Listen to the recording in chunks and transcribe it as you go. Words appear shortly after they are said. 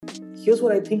here's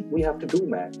what I think we have to do,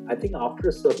 man. I think after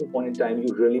a certain point in time,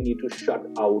 you really need to shut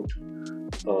out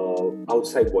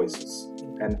outside voices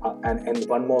and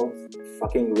one more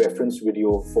fucking reference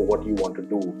video for what you want to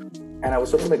do. And I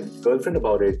was talking to my girlfriend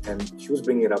about it, and she was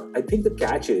bringing it up. I think the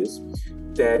catch is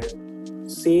that,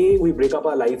 say we break up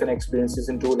our life and experiences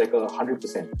into like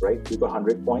 100%, right? We've got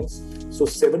 100 points. So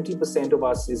 70% of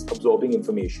us is absorbing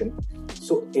information.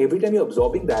 So every time you're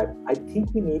absorbing that, I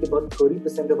think we need about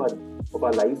 30% of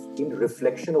our life in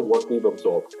reflection of what we've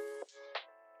absorbed.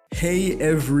 Hey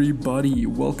everybody,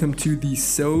 welcome to the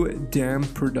So Damn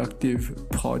Productive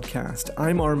podcast.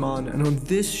 I'm Arman, and on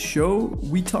this show,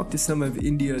 we talk to some of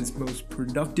India's most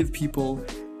productive people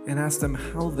and ask them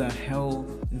how the hell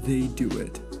they do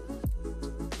it.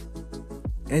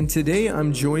 And today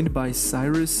I'm joined by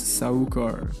Cyrus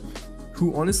Saukar,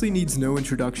 who honestly needs no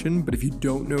introduction, but if you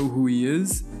don't know who he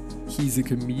is, he's a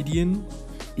comedian,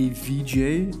 a VJ,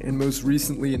 and most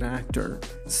recently an actor,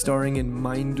 starring in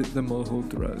Mind the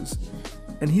Malhotras.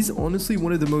 And he's honestly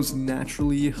one of the most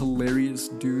naturally hilarious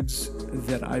dudes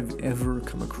that I've ever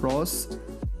come across,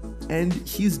 and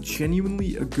he's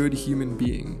genuinely a good human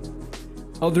being.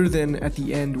 Other than at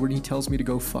the end when he tells me to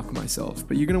go fuck myself,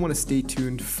 but you're gonna want to stay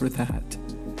tuned for that.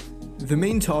 The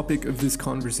main topic of this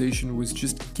conversation was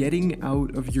just getting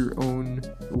out of your own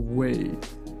way.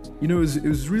 You know, it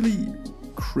was really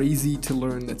crazy to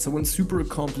learn that someone super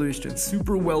accomplished and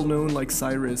super well known like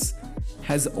Cyrus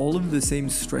has all of the same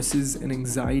stresses and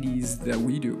anxieties that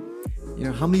we do. You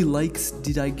know, how many likes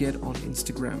did I get on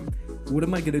Instagram? What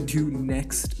am I gonna do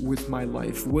next with my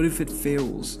life? What if it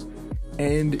fails?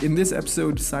 And in this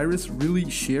episode, Cyrus really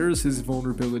shares his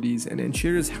vulnerabilities and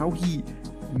shares how he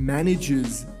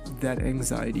manages that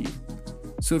anxiety.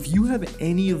 So if you have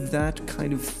any of that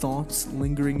kind of thoughts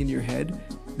lingering in your head,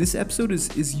 this episode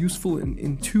is useful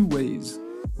in two ways.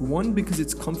 One, because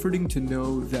it's comforting to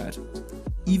know that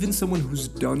even someone who's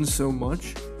done so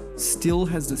much still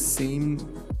has the same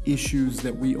issues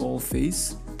that we all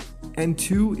face. And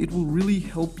two, it will really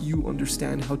help you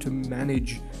understand how to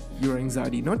manage your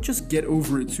anxiety. Not just get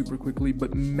over it super quickly,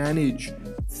 but manage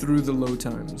through the low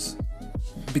times.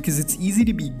 Because it's easy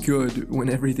to be good when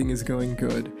everything is going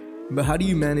good, but how do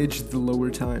you manage the lower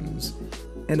times?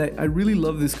 And I really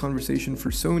love this conversation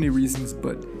for so many reasons,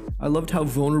 but I loved how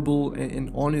vulnerable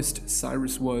and honest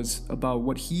Cyrus was about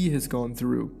what he has gone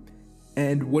through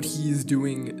and what he is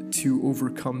doing to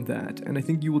overcome that. And I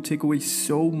think you will take away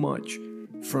so much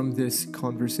from this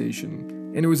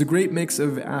conversation. And it was a great mix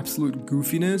of absolute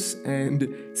goofiness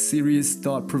and serious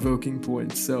thought-provoking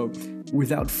points. So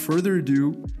without further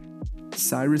ado,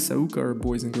 Cyrus Saukar,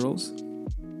 boys and girls.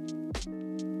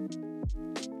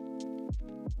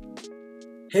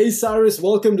 Hey Cyrus,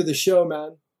 welcome to the show,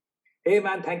 man. Hey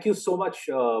man, thank you so much.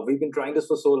 We've been trying this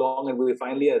for so long, and we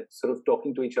finally are sort of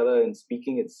talking to each other and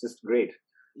speaking. It's just great.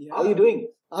 Yeah. How are you doing?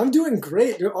 I'm doing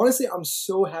great. Honestly, I'm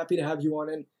so happy to have you on.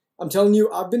 And I'm telling you,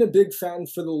 I've been a big fan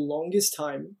for the longest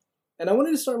time. And I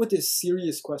wanted to start with this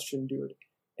serious question, dude.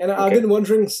 And okay. I've been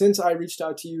wondering since I reached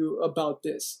out to you about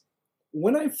this.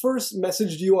 When I first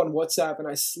messaged you on WhatsApp and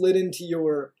I slid into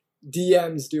your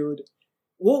DMs, dude,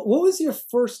 what was your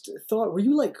first thought? Were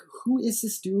you like, who is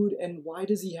this dude and why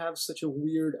does he have such a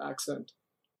weird accent?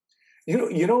 I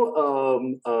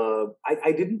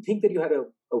didn't think that you had a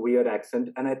weird accent,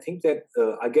 and I think that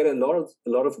I get a lot of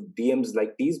DMs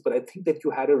like these, but I think that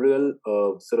you had a real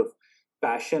sort of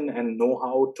passion and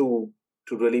know-how to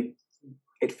really.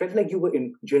 It felt like you were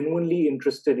genuinely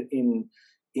interested in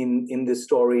this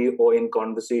story or in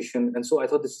conversation, and so I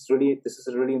thought this is a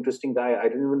really interesting guy. I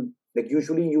didn't even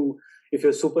usually if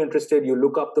you're super interested, you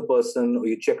look up the person or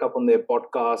you check up on their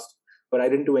podcast, but I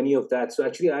didn't do any of that. So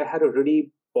actually, I had a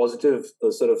really positive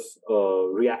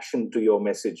reaction to your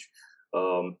message.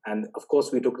 And of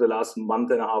course, we took the last month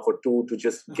and a half or two to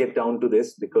just get down to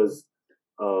this because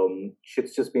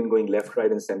shit's just been going left,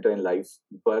 right, and center in life.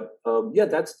 But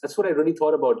that's what I really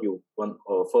thought about you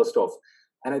first off.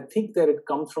 And I think that it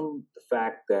comes from the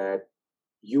fact that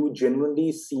you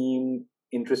genuinely seem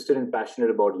interested and passionate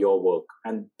about your work,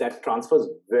 and that transfers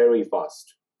very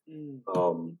fast.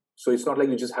 So it's not like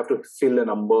you just have to fill a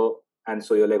number, and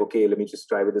so you're like, okay, let me just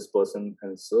try with this person.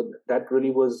 And so that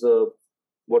really was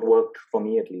what worked for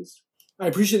me, at least. I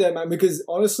appreciate that, man, because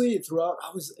honestly, throughout,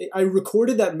 I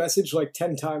recorded that message like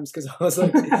 10 times because I was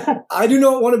like, I do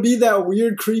not want to be that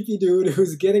weird, creepy dude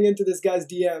who's getting into this guy's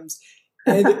DMs.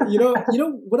 And you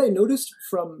know what I noticed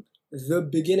from the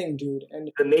beginning, dude. And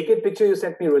the naked picture you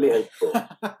sent me really helped,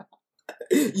 bro.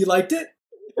 You liked it?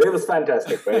 It was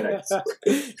fantastic. Very nice.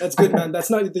 That's good, man. That's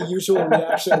not the usual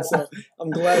reaction, so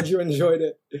I'm glad you enjoyed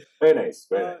it. Very nice.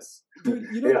 Very nice.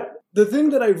 Dude, the thing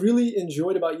that I really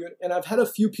enjoyed about you, and I've had a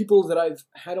few people that I've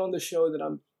had on the show that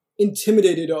I'm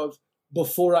intimidated of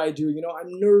before I do. I'm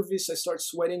nervous, I start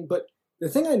sweating. But the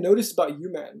thing I noticed about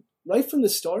you, man, right from the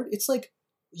start, it's like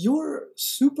you're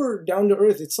super down to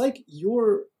earth. It's like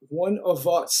you're one of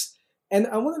us. And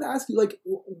I wanted to ask you, like,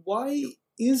 why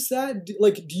is that?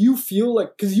 Like, do you feel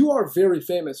like, because you are very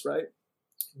famous, right?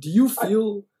 Do you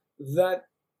feel that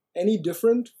any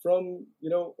different from,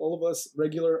 all of us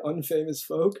regular unfamous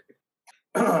folk?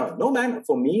 No, man.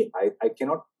 For me, I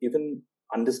cannot even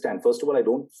understand. First of all, I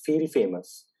don't feel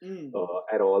famous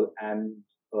at all. And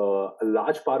a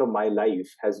large part of my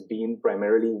life has been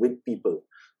primarily with people,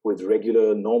 with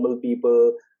regular, normal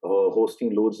people,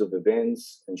 hosting loads of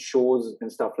events and shows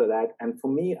and stuff like that. And for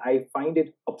me, I find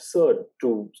it absurd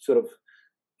to sort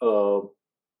of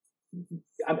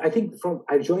I think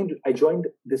I joined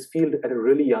this field at a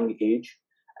really young age,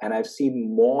 and I've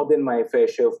seen more than my fair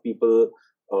share of people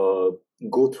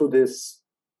go through this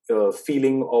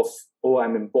feeling of, oh,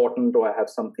 I'm important, or I have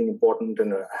something important,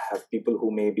 and I have people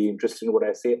who may be interested in what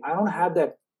I say. I don't have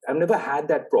that. I've never had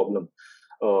that problem.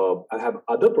 I have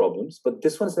other problems, but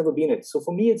this one's never been it. So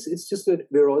for me, it's just that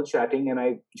we're all chatting, and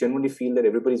I genuinely feel that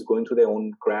everybody's going through their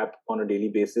own crap on a daily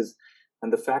basis.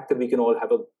 And the fact that we can all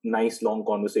have a nice, long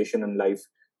conversation in life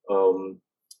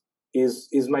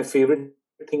is my favorite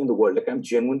thing in the world. Like, I'm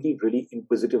genuinely really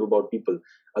inquisitive about people.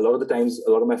 A lot of the times, a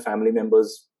lot of my family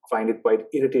members find it quite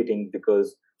irritating,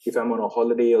 because if I'm on a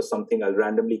holiday or something, I'll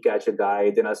randomly catch a guy.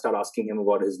 Then I'll start asking him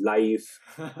about his life.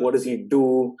 What does he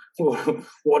do?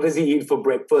 What does he eat for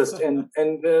breakfast? And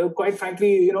quite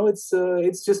frankly,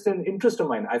 it's just an interest of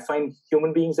mine. I find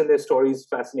human beings and their stories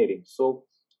fascinating. So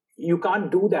you can't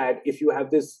do that if you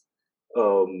have this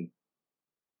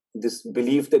this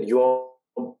belief that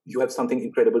you have something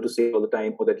incredible to say all the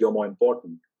time, or that you're more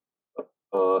important.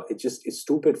 It's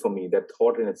stupid for me, that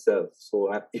thought in itself.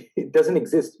 So it doesn't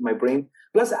exist in my brain.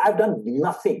 Plus, I've done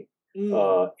nothing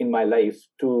in my life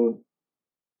to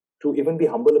even be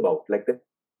humble about. Like,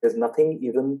 there's nothing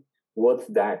even worth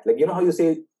that. Like, how you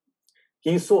say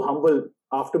he's so humble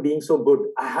after being so good.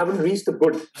 I haven't reached the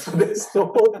good. So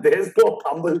there's no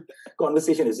humble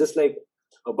conversation. It's just like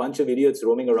a bunch of idiots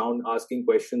roaming around asking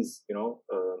questions,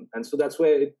 and so that's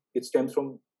where it stems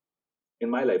from in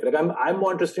my life. Like, I'm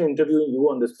more interested in interviewing you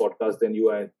on this podcast than you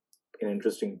are in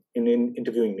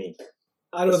interviewing me.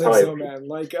 I don't think so, man.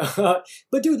 Like,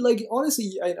 but dude, like,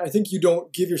 honestly, I think you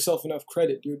don't give yourself enough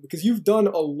credit, dude, because you've done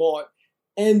a lot.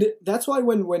 And that's why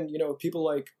when people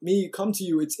like me come to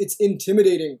you, it's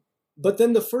intimidating. But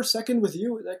then the first second with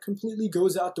you, that completely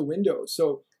goes out the window.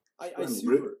 So I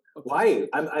super why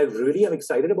I really am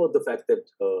excited about the fact that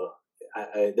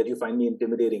that you find me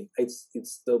intimidating. I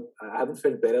haven't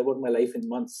felt better about my life in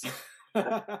months.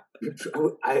 I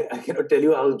cannot tell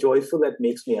you how joyful that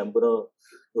makes me. I'm gonna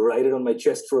write it on my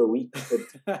chest for a week.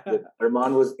 That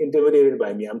Arman was intimidated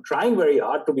by me. I'm trying very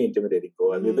hard to be intimidating,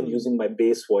 bro. I've even using my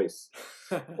bass voice.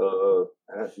 So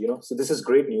this is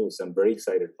great news. I'm very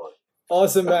excited about it.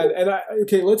 Awesome, man. And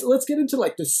let's get into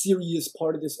like the serious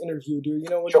part of this interview, dude.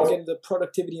 We're gonna get into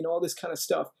productivity and all this kind of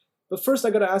stuff. But first, I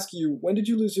gotta ask you, when did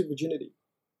you lose your virginity?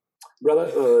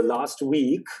 Brother, last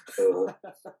week,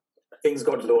 things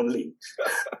got lonely.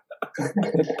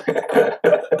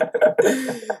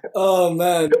 Oh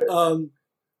man.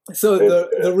 So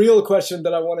the real question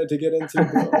that I wanted to get into,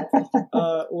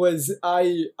 bro, was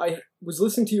I was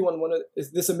listening to you on one of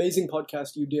this amazing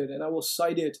podcast you did, and I will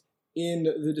cite it in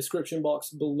the description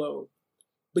box below.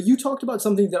 But you talked about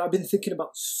something that I've been thinking about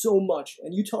so much,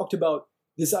 and you talked about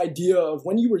this idea of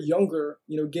when you were younger,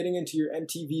 getting into your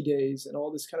MTV days and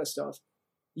all this kind of stuff.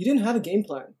 You didn't have a game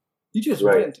plan. You just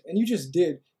went and you just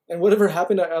did. And whatever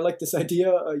happened, I like this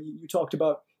idea. You talked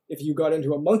about if you got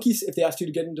into if they asked you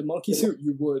to get into monkey suit,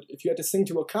 you would. If you had to sing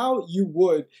to a cow, you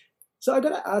would. So I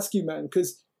got to ask you, man,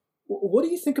 because what do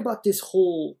you think about this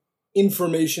whole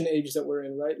information age that we're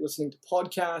in, right? Listening to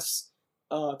podcasts.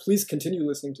 Please continue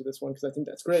listening to this one because I think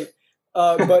that's great.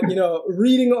 But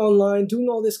reading online, doing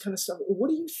all this kind of stuff. What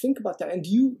do you think about that? And do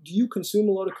you consume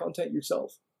a lot of content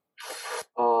yourself?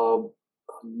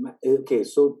 Okay,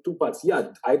 so two parts.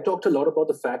 Yeah, I talked a lot about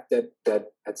the fact that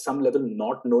at some level,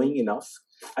 not knowing enough.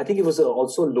 I think it was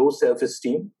also low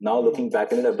self-esteem. Now looking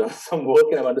back at it, I've done some work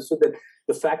and I've understood that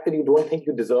the fact that you don't think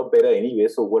you deserve better anyway,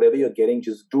 so whatever you're getting,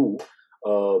 just do.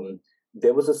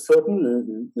 There was a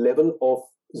certain level of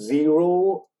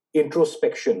zero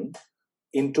introspection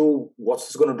into what's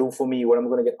this going to do for me, what I'm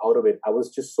going to get out of it. I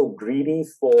was just so greedy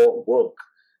for work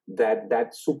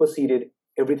that superseded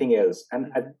everything else.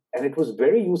 And it was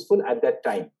very useful at that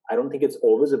time. I don't think it's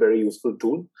always a very useful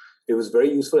tool. It was very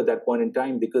useful at that point in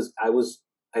time because I was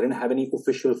I didn't have any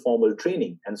official formal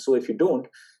training. And so if you don't,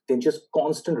 then just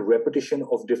constant repetition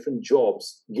of different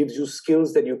jobs gives you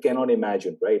skills that you cannot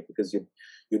imagine, right? Because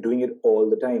you're doing it all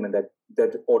the time, and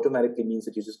that automatically means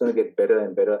that you're just going to get better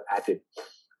and better at it.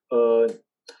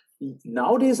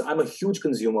 Nowadays, I'm a huge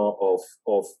consumer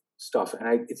of stuff,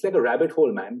 and it's like a rabbit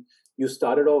hole, man. I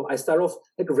start off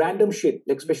like random shit,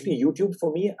 like especially YouTube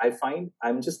for me. I find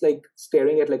I'm just like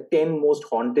staring at like 10 most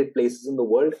haunted places in the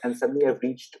world, and suddenly I've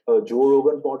reached a Joe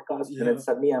Rogan podcast, and then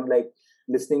suddenly I'm like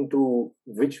listening to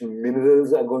which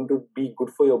minerals are going to be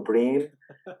good for your brain,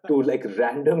 to like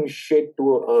random shit,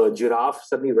 to a giraffe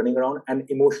suddenly running around, and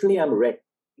emotionally I'm wrecked.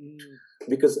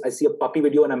 Because I see a puppy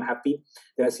video and I'm happy.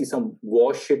 Then I see some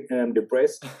war shit and I'm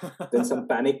depressed. Then some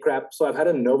panic crap. So I've had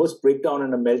a nervous breakdown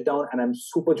and a meltdown, and I'm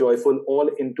super joyful all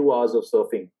in 2 hours of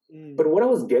surfing. But what I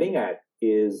was getting at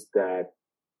is that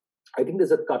I think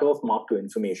there's a cutoff mark to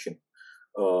information.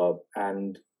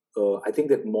 And I think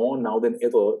that more now than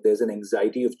ever, there's an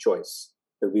anxiety of choice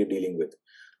that we're dealing with.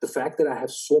 The fact that I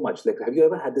have so much, like, have you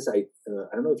ever had this? I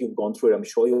don't know if you've gone through it. I'm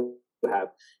sure you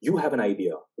have an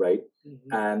idea, right?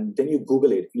 And then you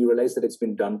Google it, and you realize that it's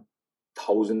been done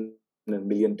 1,000 and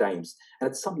 1,000,000 times. And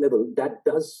at some level, that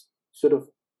does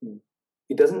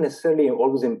it doesn't necessarily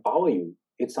always empower you.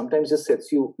 It sometimes just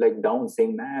sets you like down,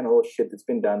 saying, man, oh shit, it's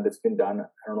been done.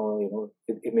 I don't know,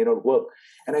 it may not work.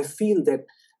 And I feel that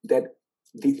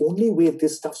the only way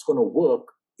this stuff's going to work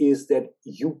is that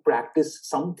you practice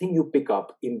something you pick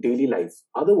up in daily life.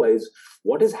 Otherwise,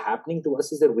 what is happening to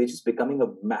us is that we're just becoming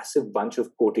a massive bunch of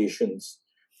quotations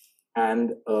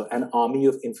and an army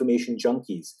of information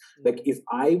junkies. Like if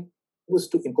I was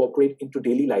to incorporate into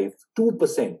daily life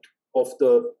 2% of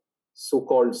the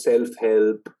so-called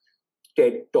self-help,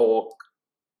 TED Talk,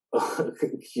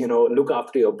 look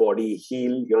after your body,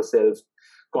 heal yourself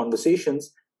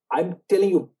conversations, I'm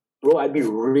telling you, bro, I'd be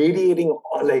radiating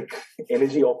like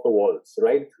energy off the walls,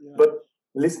 right? Yeah. But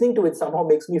listening to it somehow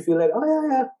makes me feel like,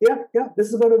 oh yeah, this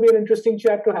is going to be an interesting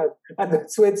chat to have. And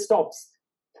that's where it stops.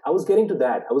 I was getting to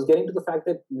that. I was getting to the fact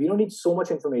that we don't need so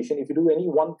much information. If you do any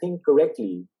one thing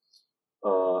correctly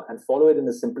and follow it in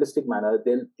a simplistic manner,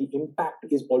 then the impact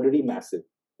is already massive,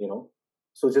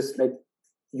 So just like,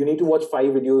 you need to watch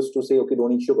 5 videos to say, okay,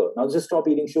 don't eat sugar. Now just stop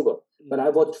eating sugar. But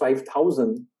I've watched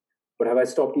 5,000. But have I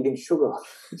stopped eating sugar?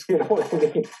 You know what I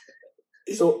mean?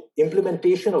 So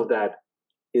implementation of that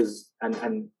is,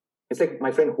 and it's like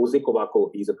my friend Jose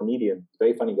Covaco, he's a comedian,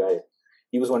 very funny guy.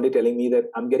 He was one day telling me that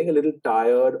I'm getting a little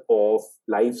tired of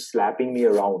life slapping me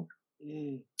around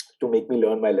to make me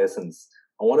learn my lessons.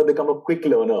 I want to become a quick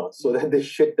learner so that this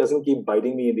shit doesn't keep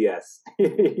biting me in the ass.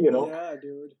 Yeah,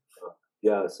 dude.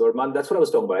 Yeah, so Arman, that's what I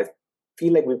was talking about. I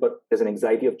feel like there's an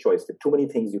anxiety of choice. There are too many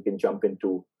things you can jump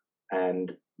into,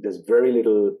 and there's very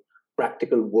little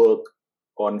practical work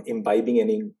on imbibing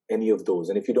any of those.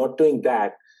 And if you're not doing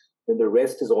that, then the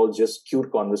rest is all just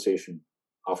cute conversation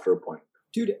after a point.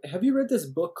 Dude, have you read this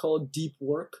book called Deep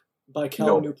Work by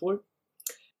Cal Newport?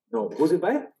 No. Who's it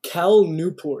by? Cal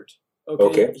Newport.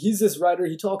 Okay. He's this writer.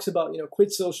 He talks about,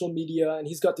 quit social media, and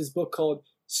he's got this book called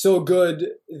So Good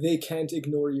They Can't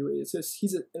Ignore You.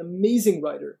 He's an amazing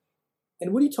writer.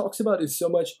 And what he talks about is so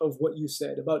much of what you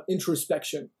said about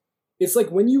introspection. It's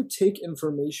like when you take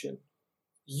information,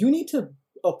 you need to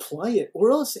apply it,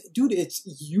 or else, dude, it's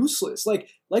useless.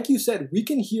 Like you said, we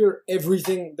can hear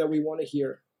everything that we want to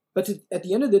hear. But at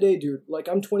the end of the day, dude, like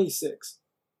I'm 26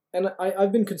 and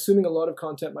I've been consuming a lot of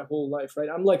content my whole life, right?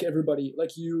 I'm like everybody,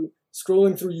 like you,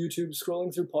 scrolling through YouTube,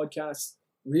 scrolling through podcasts,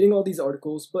 reading all these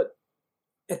articles. But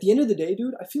at the end of the day,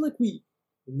 dude, I feel like we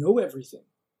know everything,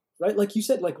 right? Like you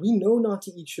said, like we know not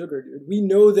to eat sugar, dude. We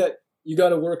know that you got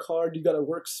to work hard, you got to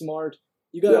work smart,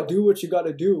 you got to do what you got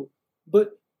to do.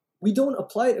 But we don't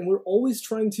apply it, and we're always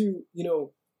trying to,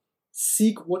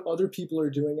 seek what other people are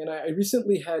doing. And I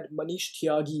recently had Manish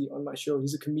Tyagi on my show.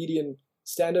 He's a comedian,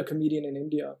 stand-up comedian in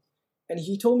India. And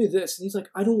he told me this, and he's like,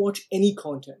 I don't watch any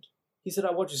content. He said,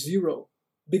 I watch zero.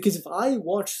 Because if I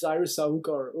watch Cyrus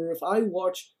Sahukar, or if I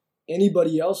watch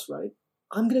anybody else, right,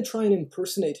 I'm going to try and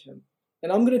impersonate him.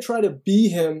 And I'm going to try to be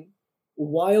him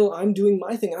while I'm doing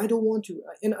my thing. And I don't want to.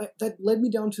 And that led me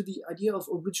down to the idea of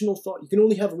original thought. You can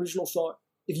only have original thought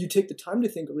if you take the time to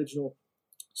think original.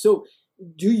 So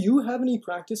do you have any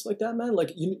practice like that, man?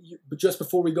 Like you just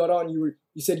before we got on, you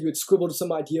said you had scribbled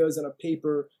some ideas on a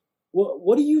paper.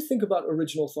 What do you think about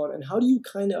original thought, and how do you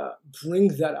kind of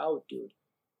bring that out, dude?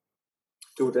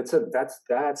 Dude, that's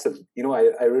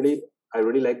I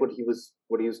really like what he was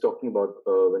what he was talking about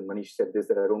when Manish said this,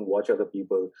 that I don't watch other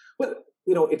people. Well,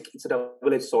 it's a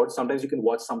double-edged sword. Sometimes you can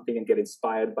watch something and get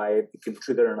inspired by it. It can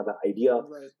trigger another idea.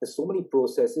 Right. There's so many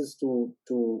processes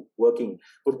to working.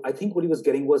 But I think what he was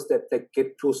getting was that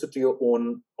get closer to your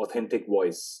own authentic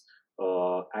voice.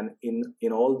 And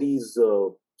in all these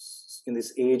in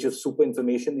this age of super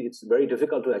information, it's very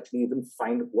difficult to actually even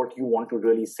find what you want to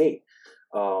really say.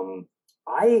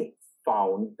 I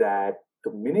found that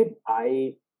the minute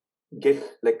I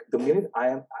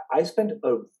spent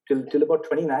till about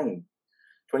 28,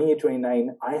 29,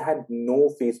 I had no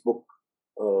Facebook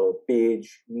page,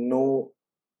 no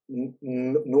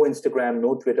Instagram,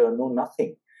 no Twitter, no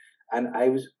nothing. And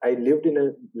I lived in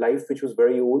a life which was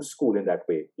very old school in that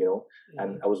way,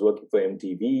 and I was working for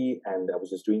MTV and I was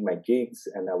just doing my gigs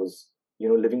and I was,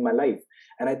 living my life.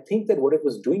 And I think that what it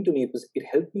was doing to me, it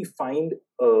helped me find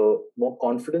more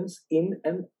confidence in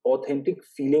an authentic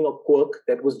feeling or quirk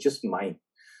that was just mine.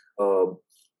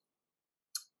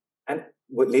 And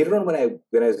later on, when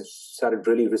I started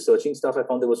really researching stuff, I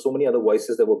found there were so many other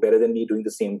voices that were better than me doing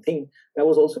the same thing. That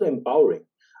was also empowering.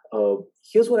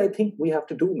 Here's what I think we have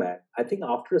to do, man. I think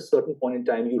after a certain point in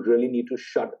time, you really need to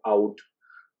shut out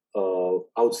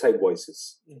outside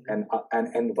voices and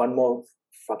one more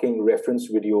fucking reference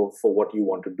video for what you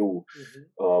want to do.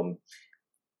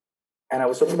 And I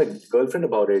was talking to my girlfriend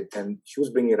about it, and she was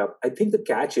bringing it up. I think the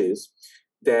catch is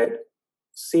that,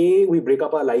 say we break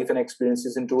up our life and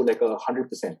experiences into like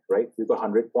 100%, right? We've got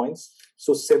 100 points.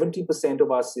 So 70%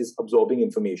 of us is absorbing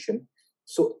information.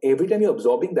 So every time you're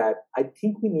absorbing that, I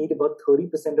think we need about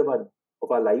 30% of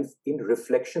our life in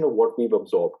reflection of what we've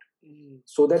absorbed,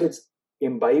 so that it's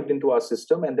imbibed into our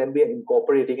system, and then we are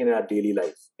incorporating it in our daily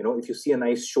life. If you see a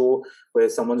nice show where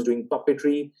someone's doing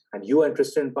puppetry and you are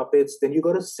interested in puppets, then you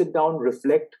got to sit down,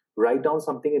 reflect, write down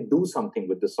something and do something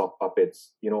with the soft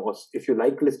puppets. Or if you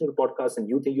like listening to podcasts and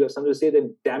you think you have something to say,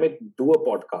 then damn it, do a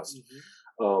podcast.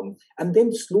 And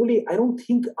then slowly, I don't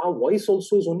think our voice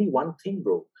also is only one thing,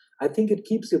 bro. I think it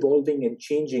keeps evolving and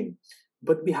changing,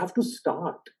 but we have to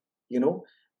start,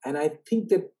 and I think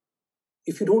that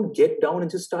if you don't get down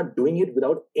and just start doing it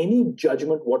without any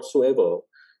judgment whatsoever,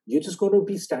 you're just going to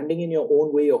be standing in your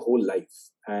own way your whole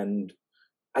life. And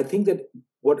I think that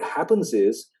what happens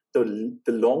is the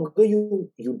longer you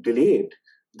delay it,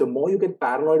 the more you get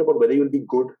paranoid about whether you'll be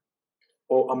good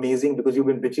or amazing because you've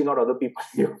been bitching out other people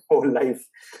your whole life.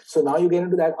 So now you get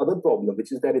into that other problem,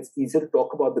 which is that it's easier to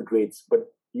talk about the greats, but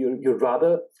you're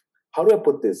rather, how do I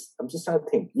put this? I'm just trying to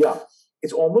think. Yeah,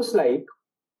 it's almost like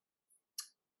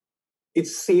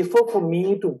it's safer for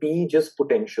me to be just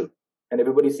potential. And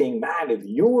everybody's saying, man, if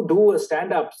you do a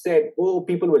stand-up set,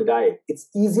 people will die. It's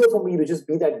easier for me to just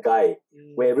be that guy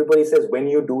where everybody says when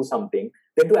you do something,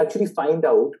 than to actually find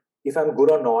out if I'm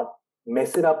good or not,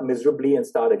 mess it up miserably and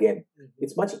start again.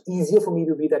 It's much easier for me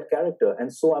to be that character.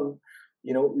 And so I'm,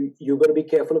 you've got to be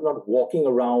careful of not walking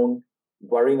around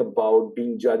worrying about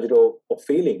being judged or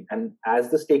failing. And as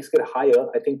the stakes get higher,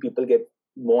 I think people get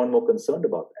more and more concerned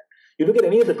about that. You look at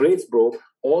any of the greats, bro,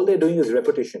 all they're doing is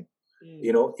repetition.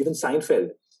 Even Seinfeld,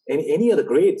 any of the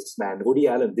greats, man, Woody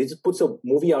Allen, they just puts a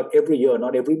movie out every year.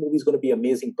 Not every movie is going to be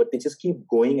amazing, but they just keep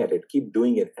going at it, keep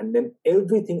doing it. And then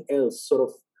everything else sort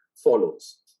of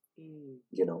follows.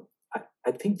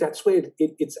 I think that's where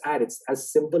it's at. It's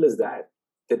as simple as that.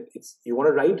 That you want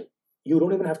to write, you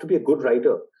don't even have to be a good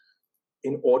writer.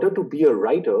 In order to be a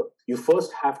writer, you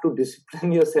first have to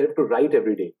discipline yourself to write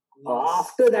every day.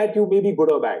 After that, you may be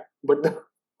good or bad. But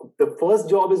the first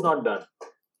job is not done.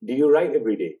 Do you write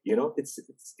every day?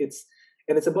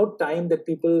 It's about time that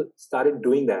people started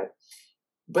doing that.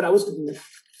 But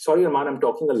sorry, Arman, I'm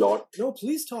talking a lot. No,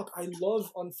 please talk. I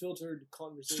love unfiltered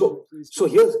conversation. So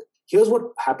here's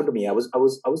what happened to me. I was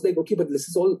like, okay, but this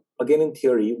is all again in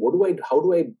theory. How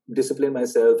do I discipline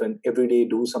myself and every day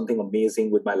do something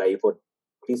amazing with my life, or at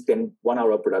least 1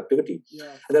 hour of productivity? Yeah.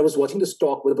 And I was watching this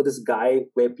talk about this guy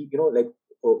where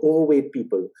overweight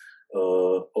people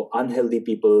or unhealthy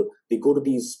people, they go to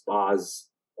these spas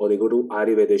or they go to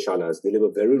Ayurveda shalas. They live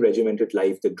a very regimented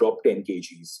life. They drop 10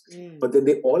 kgs, but then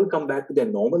they all come back to their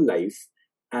normal life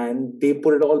and they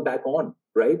put it all back on,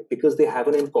 right? Because they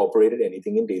haven't incorporated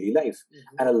anything in daily life.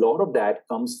 And a lot of that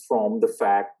comes from the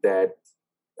fact that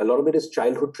a lot of it is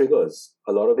childhood triggers.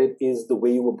 A lot of it is the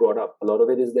way you were brought up. A lot of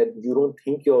it is that you don't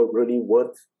think you're really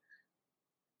worth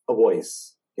a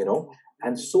voice,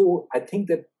 And so I think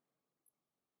that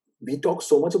we talk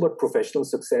so much about professional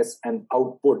success and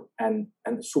output and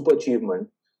super achievement.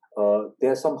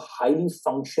 There are some highly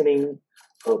functioning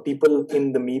people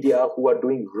in the media who are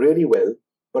doing really well,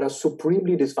 but are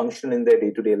supremely dysfunctional in their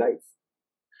day-to-day life.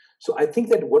 So I think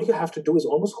that what you have to do is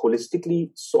almost holistically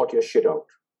sort your shit out.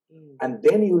 And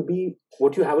then you'll be,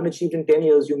 what you haven't achieved in 10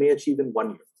 years, you may achieve in 1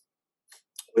 year,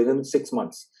 within 6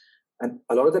 months. And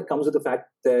a lot of that comes with the fact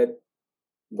that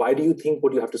why do you think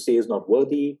what you have to say is not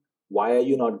worthy? Why are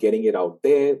you not getting it out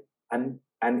there? And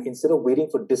instead of waiting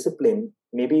for discipline,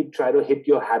 maybe try to hit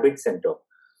your habit center.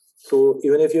 So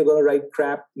even if you're going to write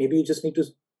crap, maybe you just need to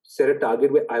set a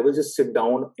target where I will just sit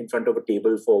down in front of a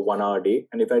table for 1 hour a day.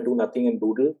 And if I do nothing and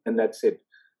doodle, and that's it.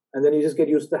 And then you just get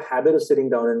used to the habit of sitting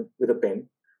down with a pen.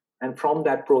 And from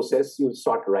that process, you'll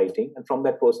start writing. And from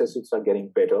that process, you'll start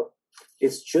getting better.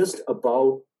 It's just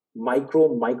about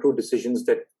micro decisions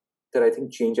that I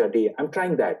think change our day. I'm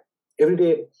trying that. Every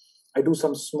day, I do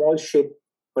some small shit,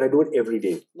 but I do it every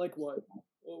day. Like what?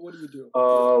 What do you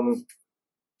do?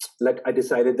 Like I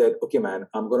decided that, okay, man,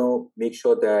 I'm going to make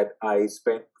sure that I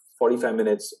spend 45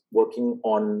 minutes working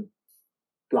on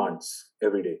plants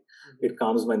every day. It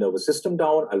calms my nervous system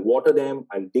down. I'll water them,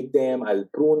 I'll dig them, I'll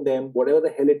prune them, whatever the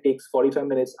hell it takes, 45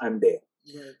 minutes, I'm there.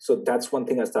 Right. So that's one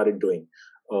thing I started doing.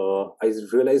 I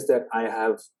realized that I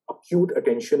have acute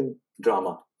attention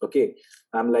drama. Okay.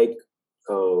 I'm like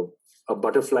a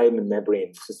butterfly in my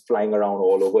brain, just flying around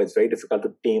all over. It's very difficult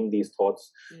to tame these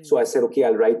thoughts. So I said, okay,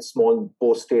 I'll write small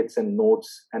post-its and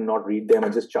notes and not read them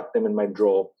and just chuck them in my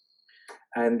drawer.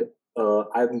 And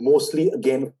I've mostly,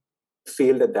 again,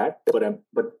 failed at that.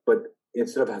 But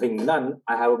instead of having none,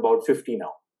 I have about 50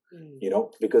 now.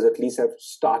 Because at least I've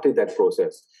started that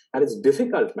process. And it's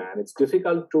difficult, man. It's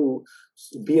difficult to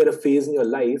be at a phase in your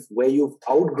life where you've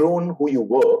outgrown who you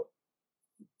were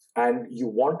and you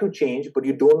want to change, but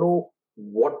you don't know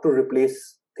what to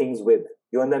replace things with.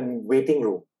 You're in the waiting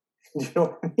room. You know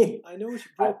what I mean? I know.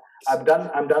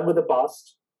 I'm done with the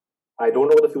past. I don't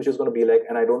know what the future is going to be like,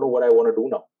 and I don't know what I want to do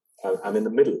now. I'm in the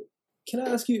middle. Can I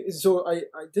ask you? So, I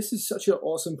this is such an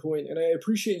awesome point, and I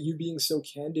appreciate you being so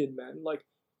candid, man. Like,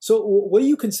 so what do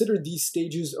you consider these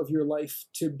stages of your life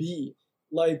to be?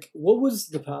 Like, what was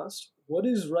the past? What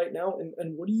is right now?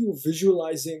 And what are you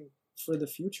visualizing for the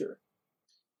future?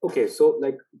 Okay, so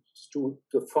like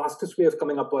the fastest way of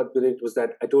coming up with it was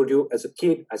that I told you as a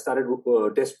kid, I started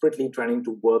desperately trying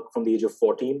to work from the age of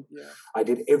 14. Yeah. I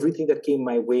did everything that came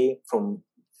my way, from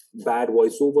bad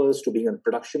voiceovers to being a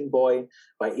production boy.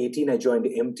 By 18, I joined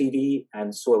MTV.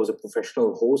 And so I was a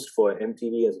professional host for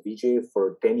MTV as VJ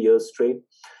for 10 years straight.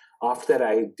 After that,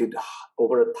 I did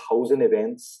over 1,000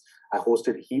 events. I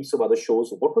hosted heaps of other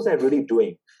shows. What was I really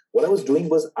doing? What I was doing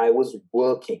was I was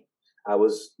working.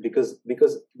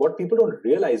 Because what people don't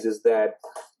realize is that,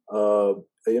 a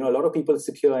lot of people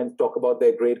sit here and talk about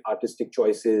their great artistic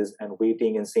choices and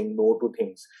waiting and saying no to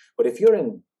things. But if you're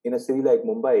in a city like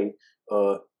Mumbai,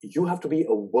 you have to be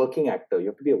a working actor. You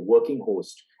have to be a working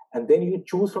host. And then you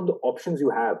choose from the options you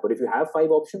have. But if you have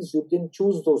 5 options, you can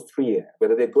choose those 3,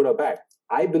 whether they're good or bad.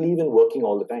 I believe in working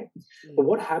all the time. But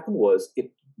what happened was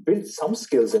it built some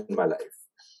skills in my life,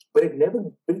 but it never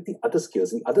built the other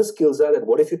skills. And the other skills are that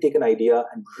what if you take an idea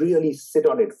and really sit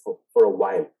on it for a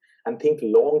while and think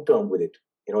long-term with it?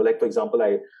 Like, for example,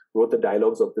 I wrote the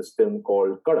dialogues of this film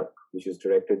called Kadak, which is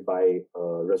directed by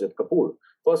Rajat Kapoor.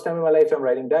 First time in my life, I'm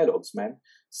writing dialogues, man.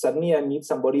 Suddenly, I meet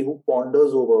somebody who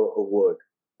ponders over a word,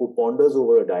 who ponders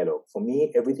over a dialogue. For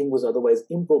me, everything was otherwise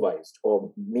improvised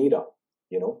or made up,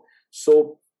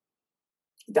 So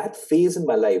that phase in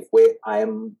my life where I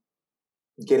am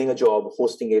getting a job,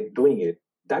 hosting it, doing it,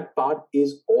 that part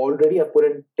is already, I put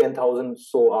in 10,000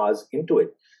 so hours into it.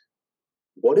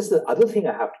 What is the other thing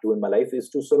I have to do in my life is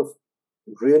to sort of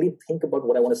really think about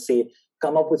what I want to say,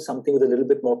 come up with something with a little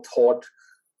bit more thought,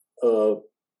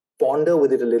 ponder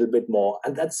with it a little bit more.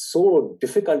 And that's so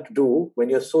difficult to do when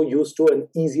you're so used to an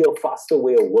easier, faster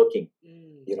way of working,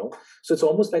 So it's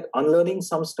almost like unlearning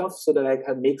some stuff so that I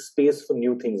can make space for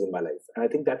new things in my life. And I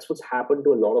think that's what's happened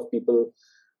to a lot of people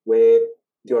where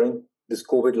during this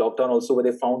COVID lockdown also, where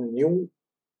they found new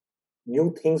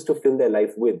things to fill their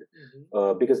life with,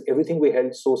 because everything we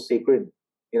held so sacred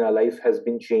in our life has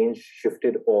been changed,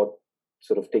 shifted, or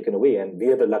sort of taken away. And we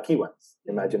are the lucky ones.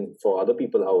 Imagine for other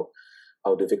people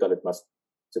how difficult it must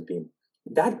have been.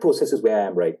 That process is where I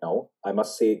am right now. I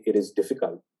must say it is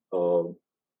difficult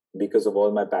because of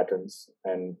all my patterns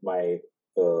and my,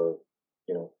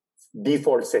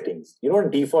 default settings.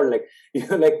 Default, like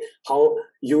how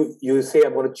you say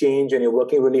I'm going to change and you're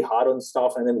working really hard on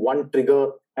stuff, and then one trigger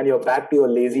and you're back to your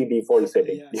lazy default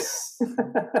setting. Yes.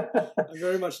 I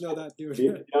very much know that, dude.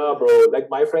 Yeah, bro. Like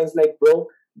my friends, like, bro,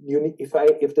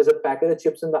 if there's a packet of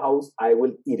chips in the house, I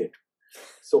will eat it.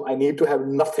 So I need to have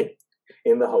nothing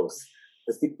in the house.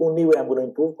 That's the only way I'm going to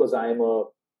improve, because I'm a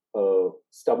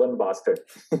stubborn bastard.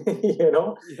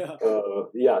 Yeah.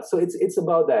 Yeah. So it's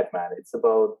about that, man. It's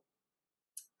about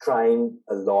trying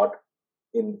a lot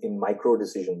in micro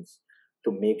decisions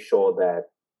to make sure that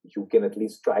you can at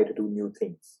least try to do new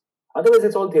things. Otherwise,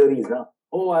 it's all theories, now.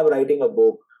 Oh, I'm writing a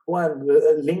book. Oh, I'm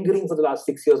lingering for the last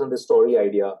 6 years on this story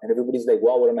idea, and everybody's like,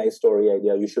 "Wow, what a nice story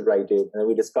idea! You should write it." And then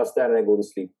we discuss that, and I go to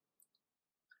sleep.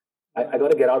 I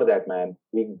got to get out of that, man.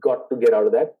 We got to get out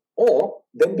of that, or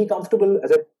then be comfortable,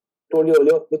 as I told you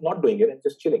earlier, with not doing it and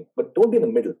just chilling. But don't be in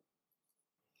the middle.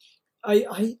 I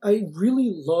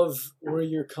really love where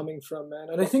you're coming from, man.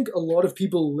 And I think a lot of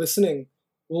people listening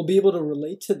will be able to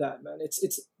relate to that, man.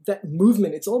 It's that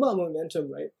movement. It's all about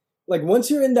momentum, right? Like once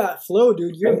you're in that flow,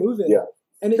 dude, you're moving. Yeah.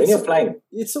 And then you're flying.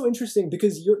 It's so interesting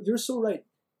because you're so right.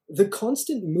 The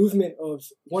constant movement of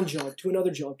one job to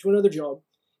another job to another job,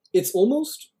 it's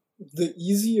almost the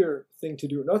easier thing to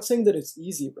do. Not saying that it's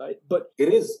easy, right? But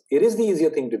it is the easier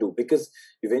thing to do, because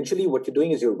eventually what you're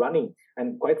doing is you're running,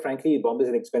 and quite frankly, Bombay is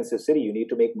an expensive city. You need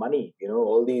to make money.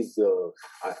 All these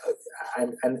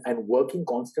and working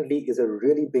constantly is a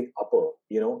really big upper.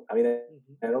 I mean,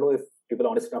 I don't know if people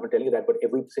are honest enough in telling you that, but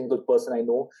every single person I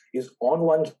know is on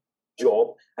one job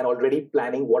and already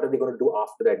planning what are they going to do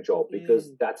after that job,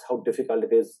 because that's how difficult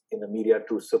it is in the media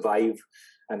to survive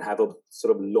and have a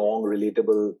sort of long,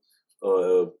 relatable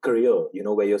career,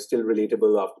 where you're still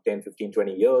relatable after 10, 15,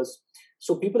 20 years.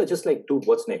 So people are just like, dude,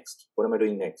 what's next? What am I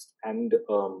doing next? And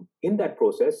in that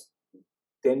process,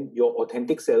 then your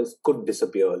authentic selves could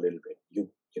disappear a little bit.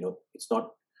 It's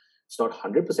not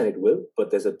 100% it will,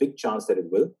 but there's a big chance that it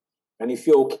will. And if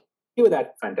you're okay with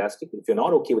that, fantastic. If you're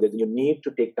not okay with it, then you need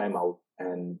to take time out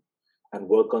and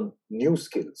work on new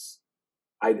skills.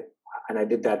 I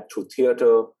did that through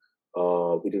theater.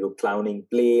 We did a clowning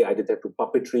play. I did that through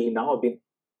puppetry. Now I've been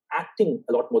acting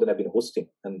a lot more than I've been hosting,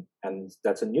 and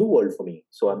that's a new world for me.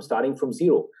 So I'm starting from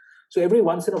zero. So every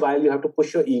once in a while, you have to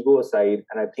push your ego aside,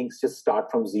 and I think just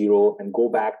start from zero and go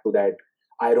back to that.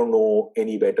 I don't know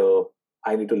any better.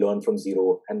 I need to learn from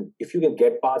zero. And if you can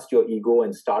get past your ego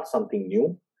and start something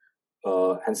new,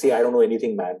 and say, I don't know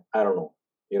anything, man. I don't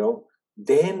know.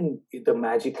 Then the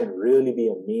magic can really be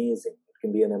amazing. It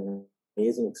can be an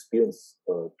amazing experience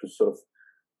to sort of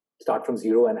start from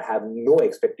zero and have no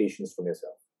expectations from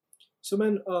yourself. So,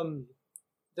 man,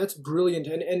 that's brilliant,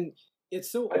 and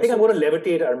it's so. I think I'm going to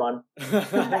levitate, Arman.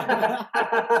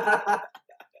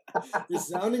 You're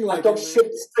sounding like I talk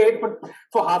shit straight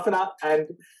for half an hour, and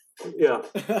yeah.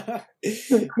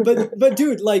 but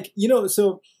dude,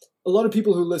 so a lot of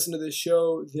people who listen to this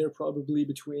show, they're probably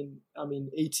between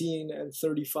 18 and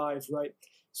 35, right?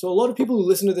 So a lot of people who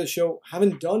listen to this show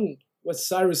haven't done what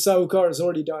Cyrus Sahukar has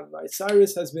already done, right?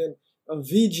 Cyrus has been a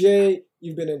VJ,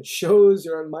 you've been in shows,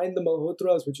 you're on Mind the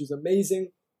Malhotras, which is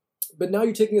amazing. But now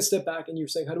you're taking a step back and you're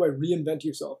saying, how do I reinvent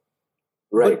yourself?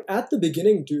 Right. But at the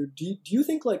beginning, dude, do you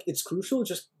think it's crucial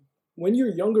just when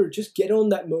you're younger, just get on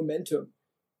that momentum?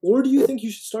 Or do you think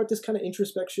you should start this kind of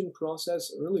introspection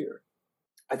process earlier?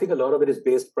 I think a lot of it is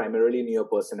based primarily in your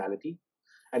personality.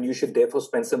 And you should therefore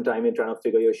spend some time in trying to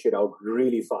figure your shit out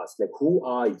really fast. Like, who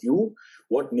are you?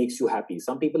 What makes you happy?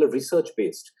 Some people are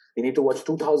research-based. They need to watch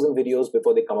 2,000 videos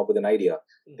before they come up with an idea.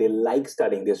 Mm-hmm. They like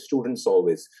studying. They're students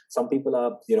always. Some people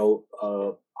are,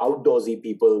 outdoorsy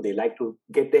people. They like to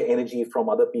get their energy from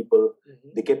other people. Mm-hmm.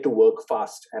 They get to work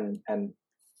fast and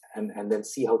then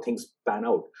see how things pan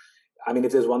out. I mean,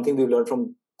 if there's one thing we've learned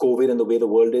from COVID and the way the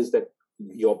world is, that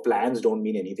your plans don't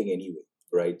mean anything anyway,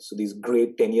 right? So these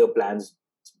great 10-year plans,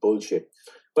 it's bullshit.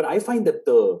 But I find that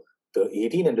the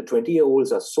 18 and the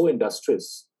 20-year-olds are so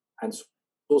industrious and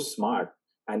so smart,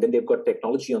 and then they've got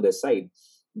technology on their side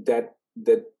that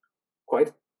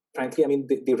quite frankly, I mean,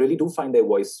 they really do find their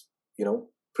voice,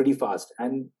 pretty fast.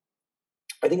 And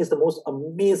I think it's the most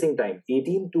amazing time.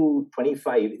 18 to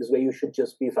 25 is where you should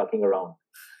just be fucking around,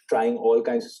 trying all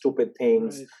kinds of stupid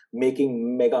things, right,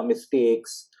 making mega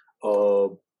mistakes,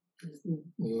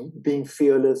 being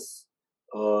fearless.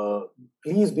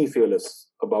 Please be fearless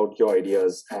about your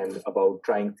ideas and about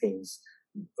trying things,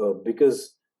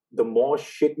 because the more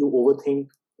shit you overthink,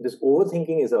 this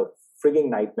overthinking is a frigging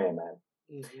nightmare, man.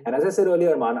 Mm-hmm. And as I said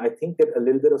earlier, man, I think that a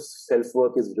little bit of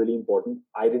self-work is really important.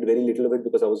 I did very little of it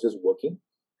because I was just working,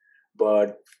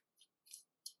 but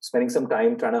spending some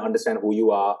time trying to understand who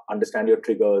you are, understand your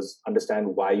triggers, understand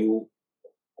why you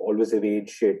always evade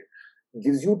shit,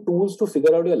 gives you tools to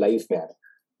figure out your life, man.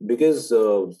 Because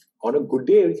on a good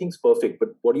day, everything's perfect. But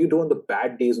what do you do on the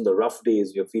bad days, on the rough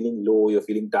days? You're feeling low, you're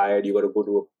feeling tired, you got to go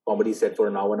to a comedy set for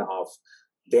an hour and a half.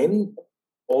 Then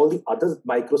all the other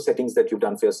micro settings that you've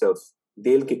done for yourself,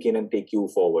 they'll kick in and take you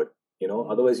forward.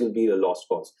 Otherwise you'll be a lost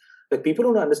cause. Like people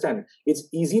don't understand. It's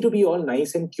easy to be all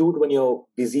nice and cute when you're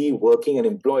busy working and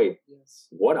employed. Yes.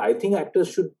 What I think actors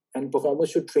should and performers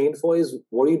should train for is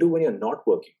what do you do when you're not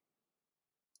working?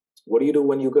 What do you do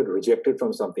when you get rejected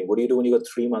from something? What do you do when you got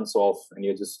 3 months off and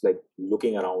you're just like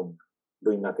looking around,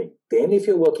 doing nothing? Then if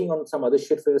you're working on some other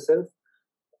shit for yourself,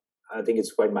 I think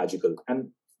it's quite magical. And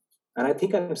I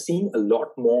think I'm seeing a lot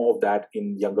more of that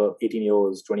in younger 18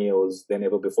 years, 20 years than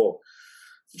ever before.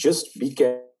 Just be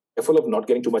careful of not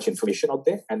getting too much information out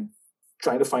there and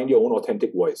trying to find your own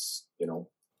authentic voice, you know.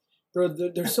 Bro,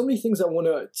 there's so many things I want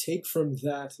to take from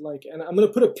that. Like, and I'm going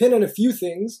to put a pin on a few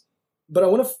things, but I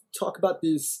want to talk about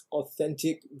this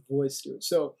authentic voice, dude.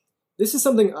 So this is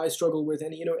something I struggle with,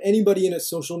 and, you know, anybody in a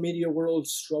social media world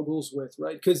struggles with,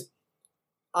 right? Because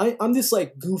I'm this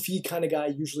like goofy kind of guy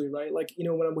usually, right? Like, you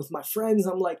know, when I'm with my friends,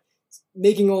 I'm like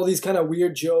making all these kind of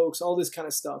weird jokes, all this kind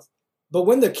of stuff. But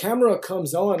when the camera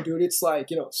comes on, dude, it's like,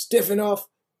 you know, stiff enough,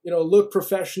 you know, look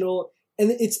professional.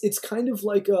 And it's kind of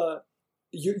like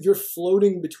you're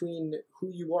floating between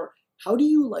who you are. How do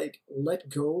you like let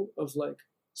go of like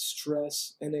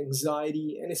stress and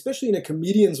anxiety? And especially in a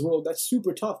comedian's world, that's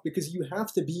super tough because you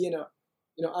have to be in a,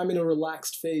 you know, I'm in a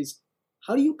relaxed phase.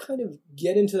 How do you kind of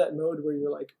get into that mode where you're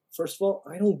like, first of all,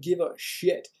 I don't give a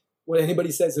shit what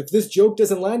anybody says. If this joke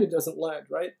doesn't land, it doesn't land,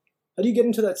 right? How do you get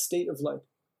into that state of like,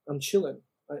 I'm chilling,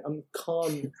 I'm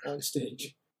calm on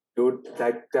stage? Dude,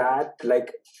 like that,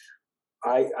 like,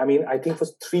 I mean, I think for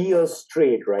 3 years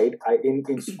straight, right? In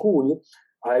school,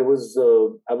 I was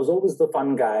always the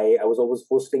fun guy. I was always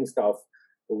hosting stuff.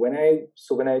 When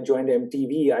I joined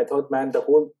MTV, I thought, man, the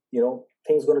whole, you know,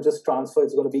 thing's going to just transfer.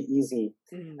 It's going to be easy.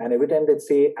 And every time they'd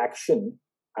say action,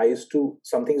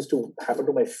 something used to happen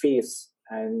to my face,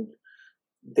 and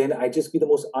then I'd just be the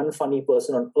most unfunny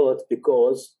person on earth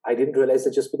because I didn't realize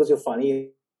that just because you're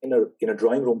funny in a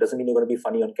drawing room doesn't mean you're going to be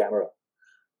funny on camera.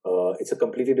 It's a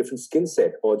completely different skill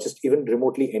set, or just even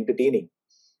remotely entertaining.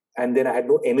 And then I had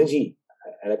no energy.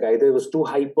 Like either it was too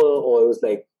hyper or it was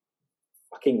like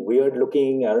fucking weird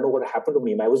looking. I don't know what happened to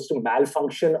me. I was to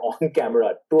malfunction on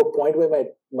camera to a point where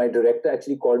my director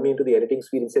actually called me into the editing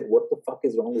suite and said, "What the fuck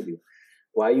is wrong with you?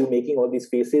 Why are you making all these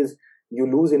faces? You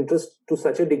lose interest to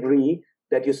such a degree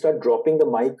that you start dropping the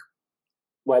mic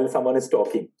while someone is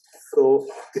talking." So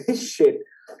this shit.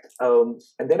 And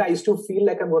then I used to feel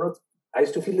like I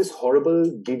used to feel this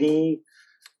horrible, giddy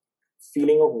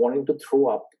feeling of wanting to throw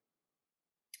up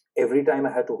every time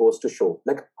I had to host a show.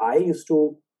 Like I used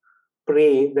to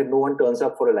pray that no one turns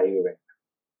up for a live event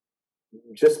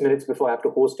just minutes before I have to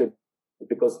host it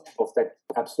because of that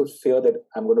absolute fear that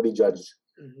I'm going to be judged.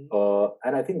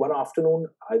 And I think one afternoon,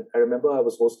 I remember I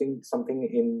was hosting something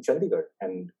in Chandigarh,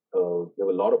 and there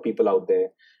were a lot of people out there,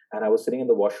 and I was sitting in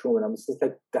the washroom, and I'm just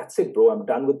like, that's it, bro. I'm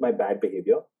done with my bad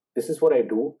behavior. This is what I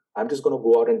do. I'm just going to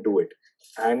go out and do it.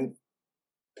 And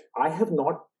I have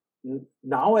not,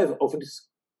 now I've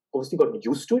obviously got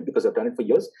used to it because I've done it for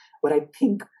years, but I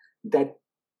think that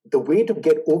the way to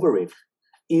get over it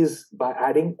is by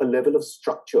adding a level of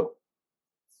structure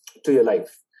to your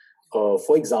life.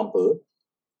 For example,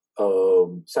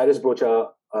 Cyrus Brocha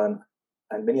and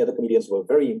many other comedians were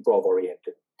very improv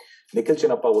oriented. Nikhil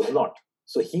Chinappa was not.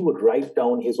 So he would write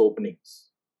down his openings.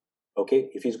 Okay,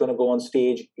 if he's going to go on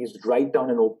stage, he'd write down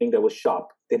an opening that was sharp.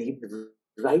 Then he'd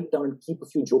write down and keep a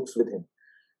few jokes with him,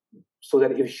 so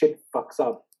that if shit fucks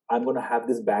up, I'm going to have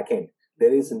this back end.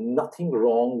 There is nothing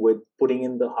wrong with putting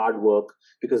in the hard work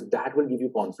because that will give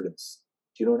you confidence.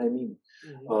 Do you know what I mean?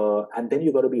 And then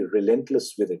you got to be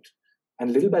relentless with it.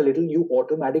 And little by little, you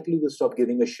automatically will stop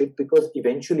giving a shit because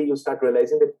eventually you start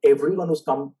realizing that everyone who's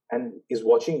come and is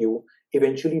watching you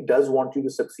eventually does want you to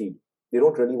succeed. They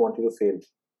don't really want you to fail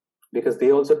because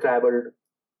they also traveled,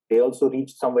 they also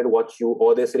reached somewhere to watch you,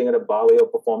 or they're sitting at a bar where you're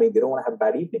performing. They don't want to have a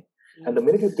bad evening. And the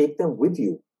minute you take them with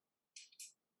you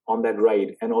on that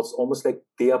ride, and it's almost like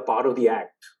they are part of the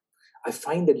act, I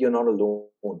find that you're not alone.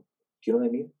 Do you know what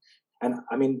I mean? And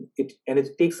I mean,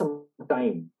 it takes some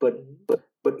time, but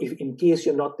if in case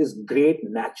you're not this great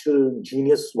natural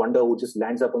genius wonder who just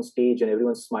lands up on stage and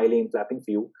everyone's smiling and clapping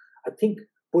for you, I think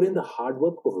put in the hard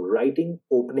work of writing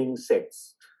opening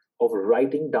sets, of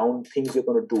writing down things you're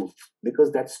going to do,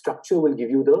 because that structure will give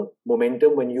you the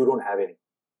momentum when you don't have any.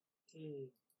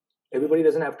 Everybody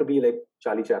doesn't have to be like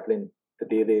Charlie Chaplin the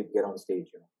day they get on stage.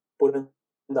 You know, put in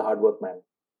the hard work, man.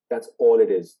 That's all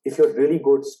it is. If you're really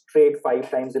good straight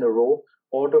 5 times in a row,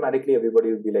 automatically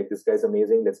everybody will be like, this guy's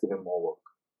amazing, let's give him more work.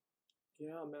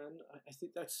 Yeah, man. I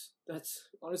think that's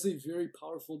honestly very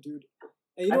powerful, dude.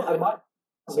 And you know,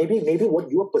 maybe what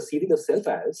you are perceiving yourself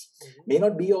as may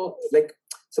not be your, like,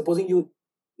 supposing you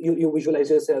you visualize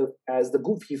yourself as the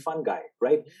goofy fun guy,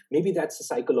 right? Maybe that's a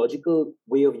psychological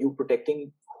way of you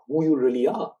protecting who you really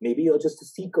are. Maybe you're just a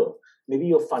seeker. Maybe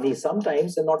you're funny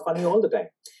sometimes and not funny all the time.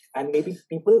 And maybe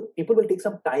people will take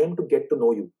some time to get to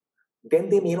know you. Then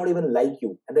they may not even like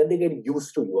you, and then they get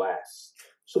used to your ass.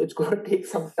 So it's going to take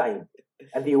some time.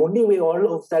 And the only way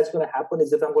all of that's going to happen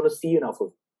is if I'm going to see enough of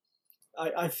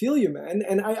it. I feel you, man.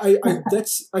 And I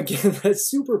that's, again,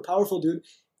 that's super powerful, dude.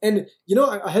 And,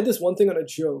 I had this one thing on a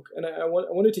joke, and I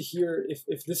wanted to hear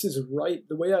if this is right,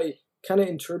 the way I kind of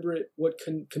interpret what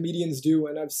comedians do.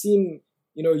 And I've seen,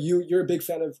 you're a big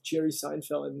fan of Jerry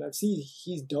Seinfeld, and I've seen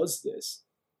he does this.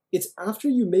 It's after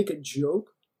you make a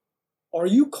joke, are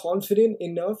you confident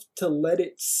enough to let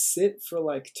it sit for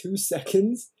like 2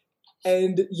 seconds?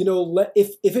 And,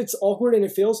 if it's awkward and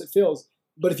it fails, it fails.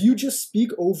 But if you just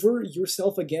speak over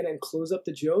yourself again and close up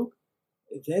the joke,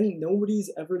 then nobody's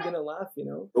ever going to laugh,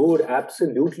 Dude,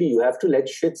 absolutely. You have to let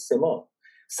shit simmer.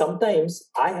 Sometimes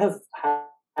I have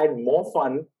had more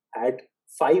fun at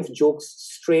 5 jokes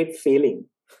straight failing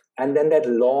and then that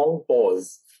long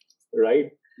pause,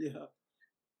 right? Yeah.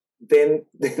 Than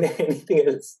anything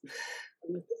else.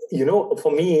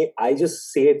 For me, I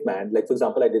just say it, man. Like, for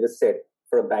example, I did a set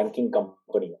for a banking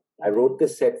company. I wrote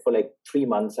this set for like 3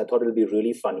 months. I thought it'll be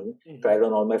really funny. Tried it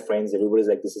on all my friends. Everybody's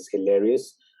like, this is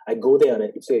hilarious. I go there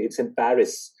and it's in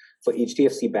Paris for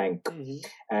HDFC Bank.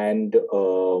 And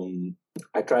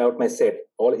I try out my set.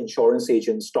 All insurance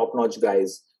agents, top-notch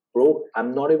guys. Bro,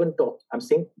 I'm not even I'm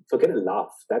saying, forget a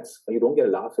laugh. You don't get a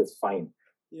laugh, it's fine.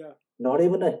 Yeah. Not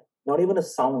even a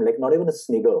sound, like not even a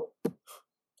snigger.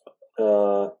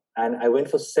 And I went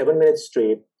for 7 minutes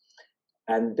straight.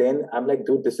 And then I'm like,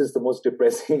 dude, this is the most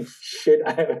depressing shit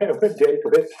I've ever dealt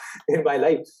with in my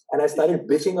life. And I started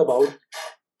bitching about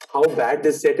how bad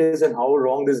this set is and how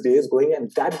wrong this day is going.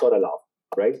 And that got a laugh,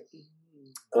 right?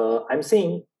 I'm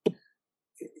saying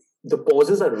the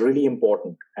pauses are really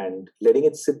important. And letting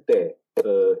it sit there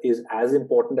is as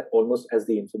important almost as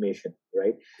the information,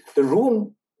 right? The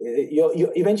room,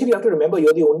 you eventually have to remember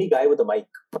you're the only guy with a mic.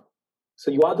 So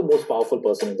you are the most powerful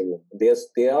person in the room.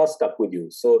 They are stuck with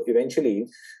you. So eventually,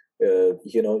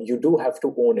 you do have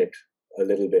to own it a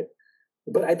little bit.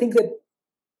 But I think that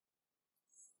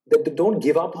don't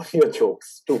give up on your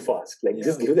jokes too fast. Like,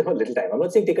 just give them a little time. I'm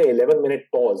not saying take a 11-minute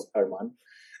pause, Arman.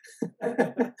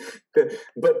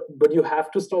 but you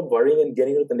have to stop worrying and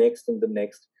getting to the next and the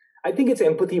next. I think it's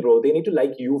empathy, bro. They need to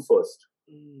like you first.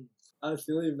 I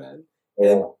feel you, man.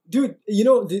 Yeah. And, dude,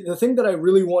 the thing that I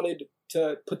really wanted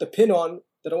to put the pin on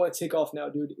that I want to take off now,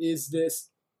 dude, is this.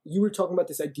 You were talking about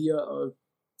this idea of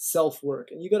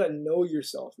self-work, and you got to know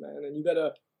yourself, man, and you got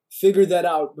to figure that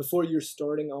out before you're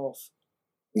starting off.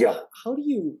 Yeah. How do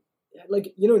you,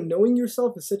 knowing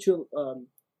yourself is such a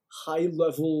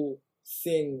high-level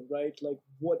thing, right? Like,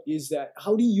 what is that?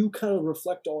 How do you kind of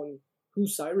reflect on who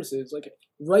Cyrus is? Like,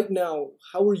 right now,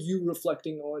 how are you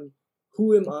reflecting on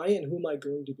who am I and who am I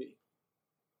going to be?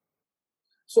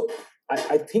 So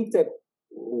I think that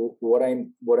what I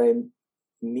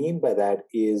mean by that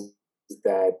is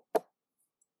that,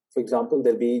 for example,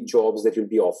 there'll be jobs that you'll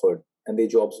be offered, and the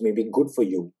jobs may be good for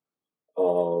you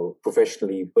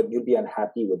professionally, but you'll be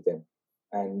unhappy with them.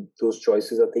 And those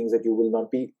choices are things that you will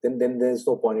not be, then there's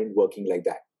no point in working like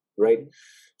that, right?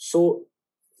 So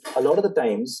a lot of the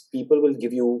times people will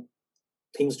give you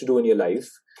things to do in your life,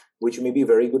 which may be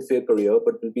very good for your career,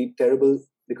 but will be terrible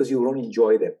because you don't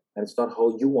enjoy them and it's not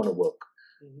how you want to work.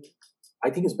 I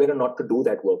think it's better not to do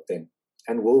that work then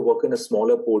and go work in a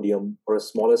smaller podium or a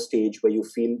smaller stage where you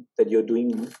feel that you're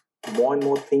doing more and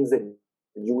more things that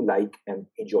you like and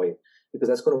enjoy, because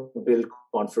that's going to build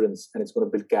confidence and it's going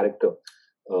to build character,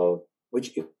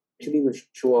 which actually will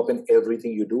show up in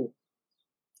everything you do.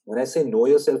 When I say know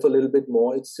yourself a little bit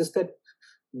more, it's just that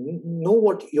know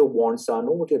what your wants are,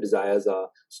 know what your desires are.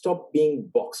 Stop being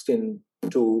boxed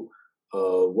into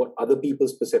what other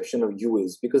people's perception of you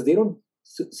is, because they don't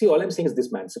see. All I'm saying is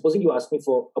this, man. Supposing you ask me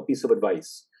for a piece of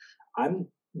advice, I'm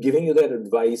giving you that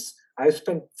advice. I've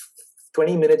spent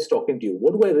 20 minutes talking to you.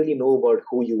 What do I really know about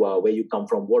who you are, where you come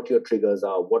from, what your triggers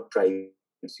are, what drives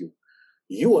you?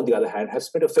 You, on the other hand, have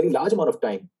spent a very large amount of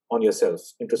time on yourself,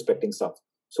 introspecting stuff.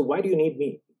 So why do you need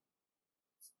me?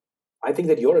 I think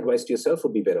that your advice to yourself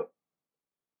would be better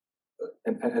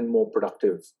and more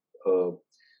productive.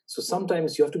 So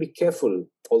sometimes you have to be careful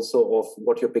also of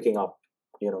what you're picking up,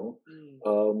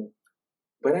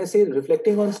 When I say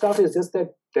reflecting on stuff, is just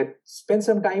that spend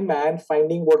some time, man,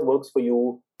 finding what works for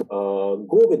you.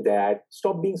 Go with that.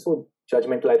 Stop being so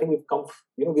judgmental. I think we've come,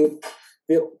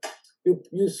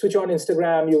 you switch on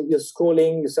Instagram, you're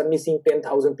scrolling, you're suddenly seeing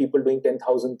 10,000 people doing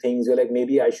 10,000 things. You're like,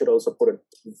 maybe I should also put a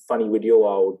funny video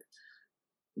out,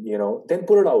 then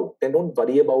put it out. Then don't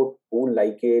worry about who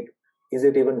like it. Is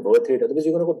it even worth it? Otherwise,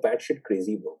 you're going to go batshit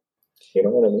crazy, bro. You know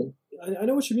what I mean? I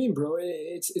know what you mean, bro.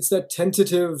 It's that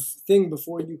tentative thing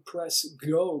before you press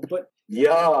go. But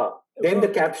yeah, then the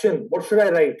caption. What should I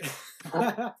write?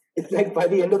 It's like by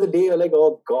the end of the day, you're like,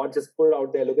 oh God, just put it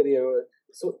out there. Look at the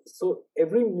so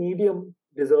every medium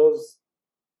deserves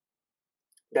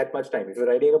that much time. If you're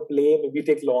writing a play, maybe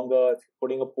take longer.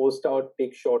 Putting a post out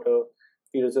take shorter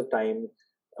periods of time.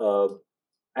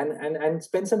 And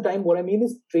spend some time. What I mean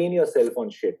is train yourself on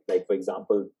shit. Like, for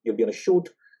example, you'll be on a shoot.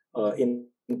 In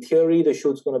theory, the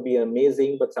shoot's going to be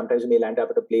amazing, but sometimes you may land up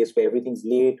at a place where everything's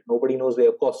late. Nobody knows where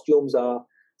your costumes are.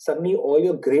 Suddenly, all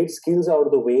your great skills are out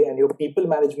of the way, and your people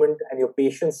management and your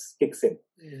patience kicks in.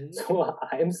 Mm-hmm. So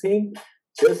I am saying,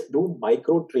 just do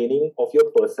micro training of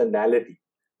your personality.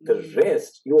 The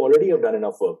rest, you already have done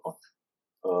enough work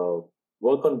on.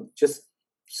 Work on just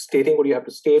stating what you have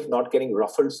to state, not getting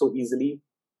ruffled so easily,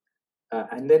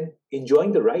 and then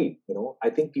enjoying the ride. I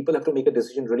think people have to make a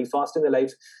decision really fast in their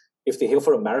lives if they're here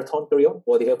for a marathon career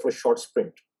or they're here for a short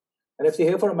sprint. And if they're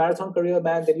here for a marathon career,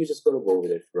 man, then you just got to go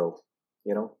with it, bro.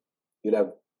 You'll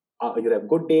have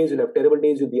good days, you'll have terrible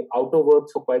days, you'll be out of work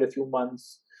for quite a few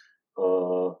months.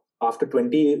 After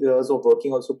 20 years of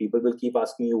working also, people will keep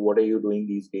asking you, what are you doing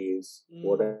these days?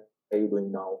 What are you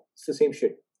doing now? It's the same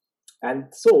shit. And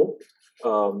so,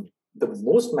 the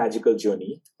most magical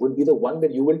journey will be the one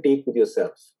that you will take with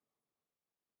yourself.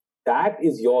 That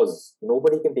is yours.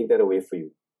 Nobody can take that away for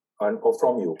you or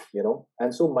from you,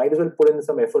 And so might as well put in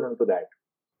some effort into that.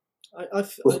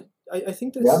 I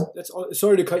think that's all.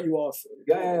 Sorry to cut you off.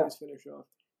 Yeah. Let's finish off.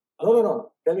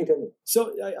 No. Tell me.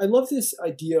 So I love this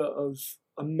idea of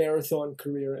a marathon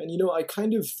career. And, I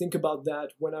kind of think about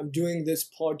that when I'm doing this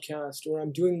podcast or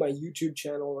I'm doing my YouTube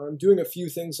channel or I'm doing a few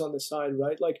things on the side,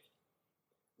 right? Like,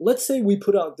 let's say we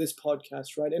put out this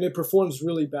podcast, right? And it performs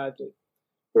really badly.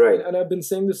 Right. And I've been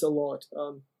saying this a lot.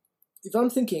 If I'm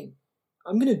thinking,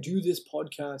 I'm going to do this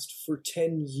podcast for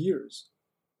 10 years.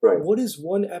 Right. What is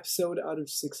one episode out of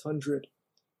 600?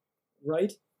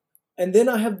 Right? And then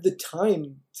I have the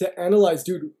time to analyze,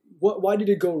 dude, why did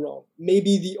it go wrong?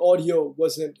 Maybe the audio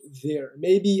wasn't there.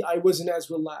 Maybe I wasn't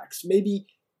as relaxed. Maybe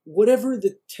whatever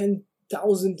the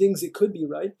 10,000 things it could be,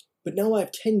 right? But now I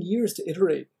have 10 years to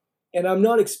iterate. And I'm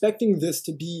not expecting this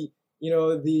to be,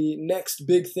 the next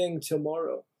big thing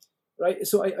tomorrow, right?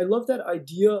 So I love that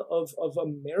idea of a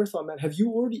marathon, man. Have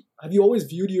you always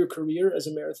viewed your career as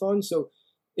a marathon? So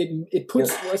it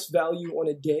puts less value on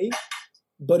a day,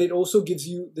 but it also gives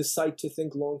you the sight to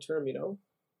think long term,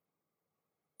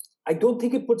 I don't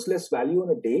think it puts less value on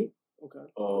a day. Okay.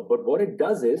 But what it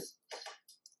does is,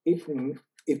 it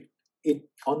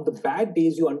on the bad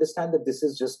days, you understand that this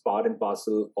is just part and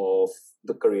parcel of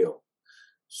the career.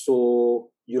 So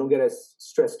you don't get as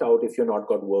stressed out if you're not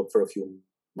got work for a few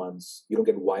months. You don't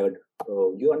get wired.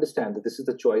 You understand that this is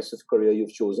the choice of career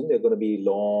you've chosen. There are going to be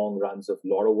long runs of a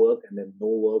lot of work and then no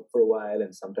work for a while.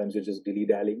 And sometimes you're just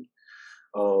dilly-dallying.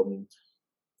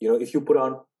 If you put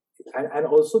on, and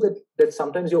also that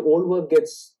sometimes your old work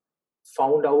gets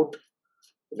found out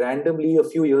randomly a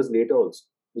few years later also,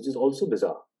 which is also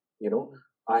bizarre.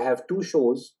 I have two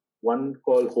shows, one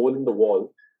called Hole in the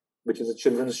Wall, which is a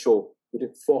children's show. We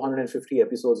did 450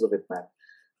 episodes of it, man.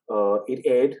 It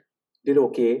aired, did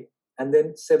okay. And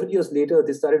then 7 years later,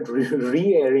 they started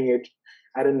re-airing it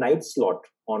at a night slot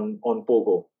on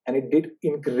Pogo. And it did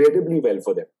incredibly well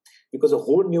for them because a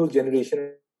whole new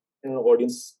generation and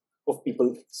audience of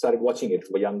people started watching it,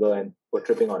 were younger and were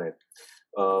tripping on it.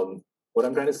 What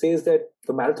I'm trying to say is that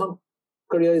the marathon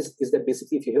career is that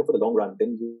basically if you're here for the long run,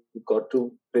 then you've got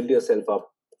to build yourself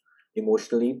up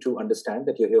emotionally to understand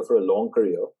that you're here for a long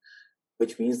career,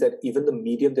 which means that even the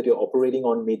medium that you're operating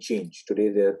on may change. Today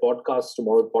there are podcasts,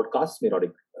 tomorrow podcasts may not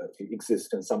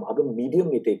exist and some other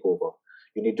medium may take over.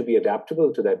 You need to be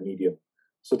adaptable to that medium.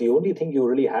 So the only thing you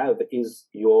really have is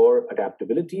your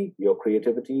adaptability, your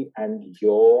creativity, and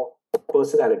your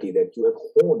personality that you have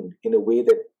honed in a way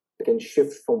that can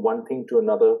shift from one thing to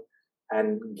another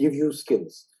and give you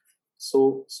skills.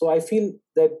 So I feel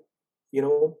that,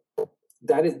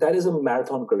 that is a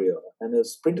marathon career. And a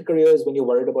sprint career is when you're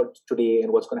worried about today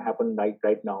and what's going to happen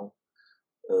right now.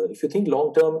 If you think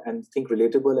long term and think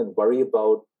relatable and worry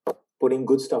about putting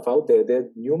good stuff out there, there are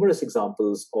numerous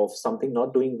examples of something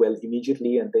not doing well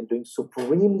immediately and then doing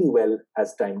supremely well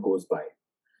as time goes by.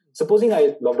 Supposing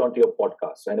I logged onto your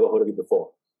podcast, I never heard of you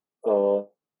before.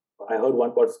 I heard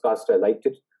one podcast, I liked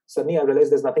it. Suddenly I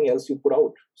realized there's nothing else you put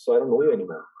out, so I don't know you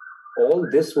anymore. all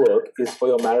this work is for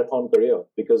your marathon career,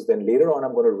 because then later on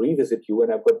I'm going to revisit you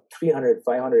and I've got 300,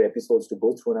 500 episodes to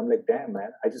go through. And I'm like, damn,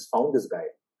 man, I just found this guy.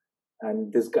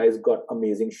 And this guy's got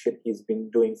amazing shit he's been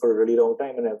doing for a really long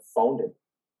time. And I've found him,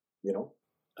 you know?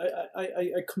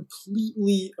 I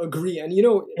completely agree. And,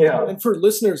 Yeah. and for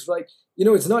listeners, like,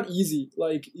 it's not easy.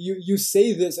 Like you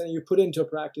say this and you put it into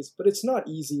practice, but it's not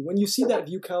easy. When you see that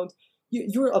view count,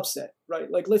 you're upset, right?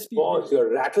 Like, let's be honest, you're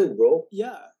rattled, bro.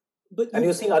 Yeah. But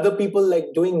you're seeing other people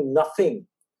like doing nothing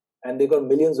and they got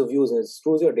millions of views and it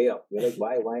screws your day up. You're like,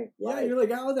 why? Yeah, you're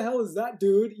like, how the hell is that,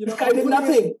 dude? This guy did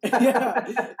nothing.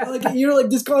 Yeah. Like, you're like,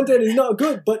 this content is not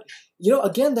good. But,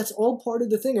 again, that's all part of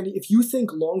the thing. And if you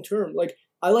think long term, like,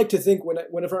 I like to think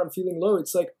whenever I'm feeling low,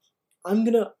 it's like, I'm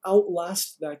going to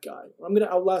outlast that guy. Or I'm going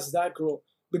to outlast that girl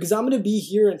because I'm going to be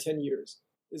here in 10 years.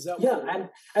 Is that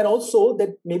and also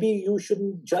that maybe you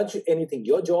shouldn't judge anything.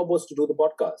 Your job was to do the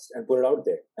podcast and put it out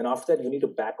there. And after that, you need to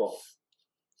back off.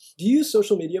 Do you use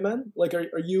social media, man? Like, are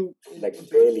you... Like,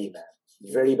 barely, man.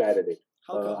 Very bad at it.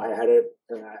 How come?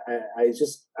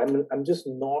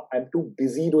 I'm too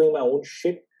busy doing my own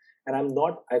shit. And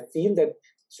I feel that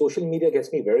social media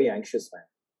gets me very anxious, man.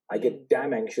 I get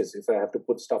damn anxious if I have to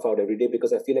put stuff out every day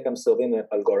because I feel like I'm serving an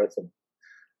algorithm.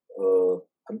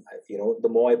 The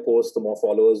more I post, the more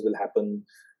followers will happen.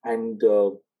 And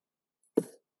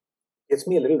gets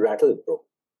me a little rattled, bro.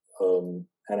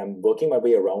 And I'm working my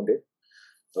way around it.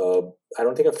 I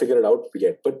don't think I've figured it out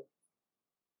yet, but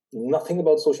nothing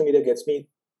about social media gets me.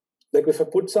 Like if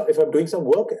I'm doing some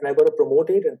work and I've got to promote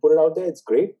it and put it out there, it's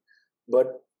great. But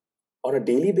on a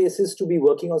daily basis to be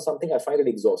working on something, I find it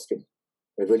exhausting.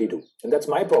 I really do. And that's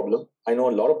my problem. I know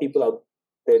a lot of people out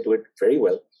there do it very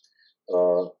well.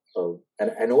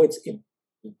 And I know it's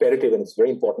imperative and it's very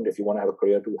important if you want to have a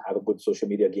career to have a good social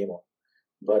media game on.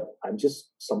 But I'm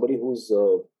just somebody who's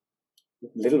a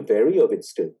little wary of it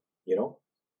still,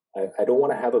 I don't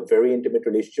want to have a very intimate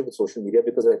relationship with social media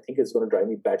because I think it's going to drive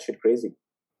me batshit crazy.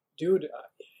 Dude,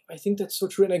 I think that's so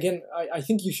true. And again, I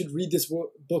think you should read this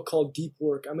book called Deep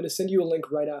Work. I'm going to send you a link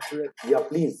right after it. Yeah,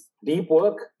 please. Deep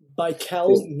Work. By Cal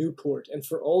Newport. And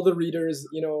for all the readers,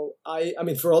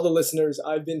 for all the listeners,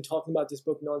 I've been talking about this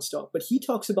book nonstop. But he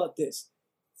talks about this.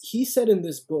 He said in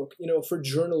this book, for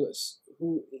journalists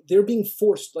who they're being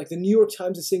forced, like the New York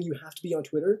Times is saying you have to be on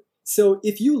Twitter. So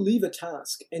if you leave a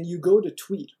task and you go to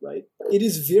tweet, right, it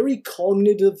is very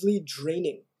cognitively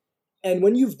draining. And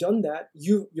when you've done that,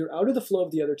 you're out of the flow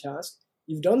of the other task,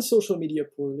 you've done social media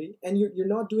poorly, and you're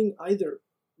not doing either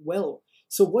well.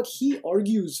 So what he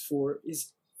argues for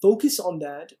is focus on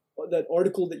that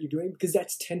article that you're doing because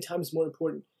that's 10 times more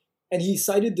important. And he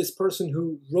cited this person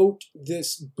who wrote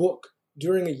this book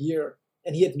during a year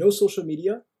and he had no social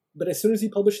media, but as soon as he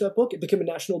published that book, it became a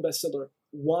national bestseller.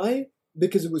 Why?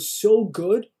 Because it was so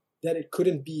good that it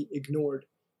couldn't be ignored.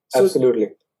 So absolutely.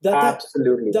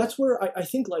 Absolutely. That's where I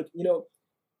think, like,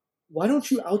 why don't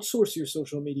you outsource your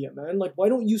social media, man? Like, why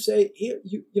don't you say, here,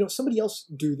 somebody else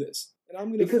do this, and I'm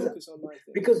going to focus on my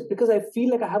thing. Because I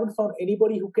feel like I haven't found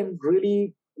anybody who can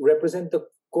really represent the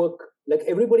quirk. Like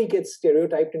everybody gets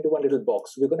stereotyped into one little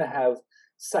box. We're going to have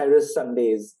Cyrus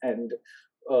Sundays and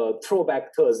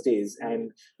Throwback Thursdays,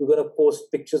 and we're going to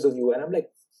post pictures of you. And I'm like,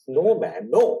 no, man,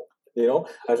 no.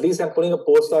 At least I'm putting a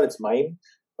post out, it's mine.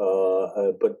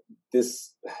 But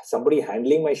somebody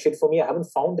handling my shit for me, I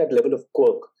haven't found that level of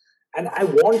quirk. And I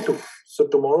want to. So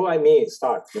tomorrow I may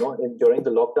start. During the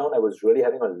lockdown, I was really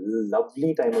having a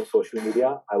lovely time on social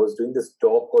media. I was doing this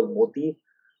dog called Moti,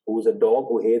 who's a dog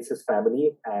who hates his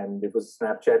family, and it was a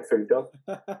Snapchat filter.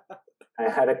 I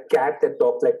had a cat that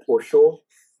talked like Osho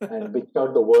and bitched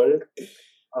out the world.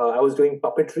 I was doing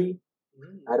puppetry.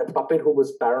 I had a puppet who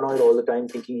was paranoid all the time,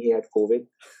 thinking he had COVID.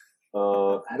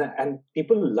 And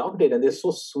people loved it, and they're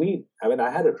so sweet. I mean, I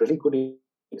had a really good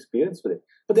experience with it.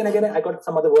 But then again, I got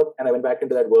some other work, and I went back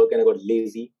into that work, and I got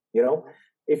lazy.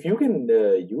 If you can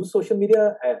use social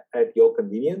media at your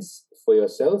convenience for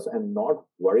yourself and not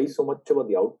worry so much about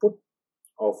the output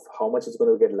of how much it's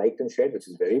going to get liked and shared, which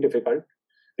is very difficult,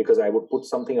 because I would put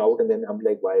something out and then I'm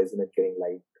like, why isn't it getting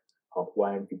liked?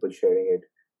 Why aren't people sharing it?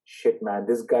 Shit, man,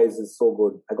 this guy's is so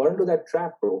good. I got into that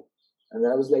trap, bro. And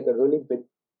then I was like a really bit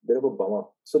of a bummer.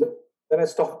 So then I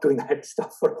stopped doing that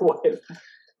stuff for a while.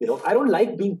 I don't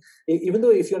like being, even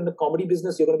though if you're in the comedy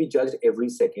business, you're going to be judged every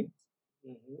second.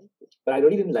 Mm-hmm. But I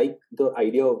don't even like the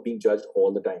idea of being judged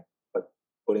all the time, but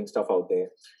putting stuff out there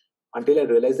until I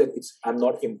realize that I'm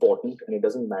not important and it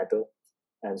doesn't matter.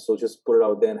 And so just put it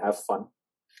out there and have fun.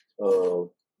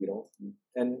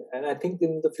 And I think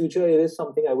in the future, it is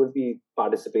something I will be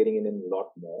participating in a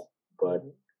lot more.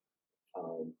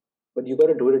 But you got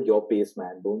to do it at your pace,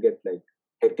 man. Don't get like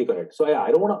hectic on it. So yeah,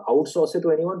 I don't want to outsource it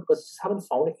to anyone because I just haven't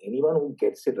found anyone who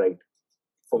gets it right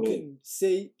for me.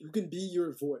 Who can be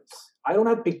your voice. I don't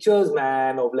have pictures,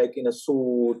 man, of like in a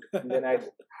suit. And then I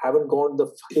haven't gone to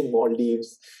the fucking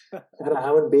Maldives, and I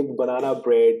haven't baked banana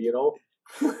bread.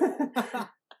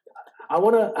 I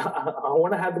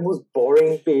wanna have the most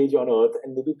boring page on earth,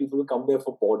 and maybe people will come there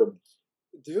for boredom.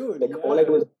 Dude, like all I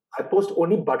do is I post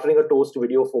only buttering a toast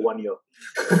video for 1 year.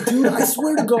 Dude, I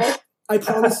swear to God, I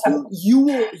promise you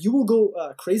will go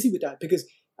crazy with that, because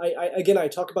I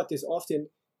talk about this often.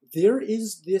 There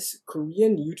is this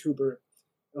Korean YouTuber,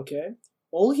 okay?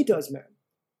 All he does, man,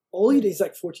 he's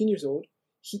like 14 years old.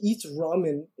 He eats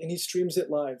ramen and he streams it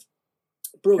live.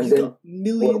 Bro, he's got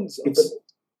millions of...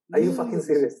 Are you fucking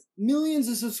serious? Millions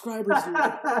of subscribers, dude.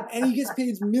 And he gets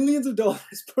paid millions of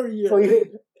dollars per year. So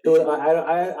dude,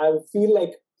 I feel like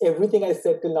everything I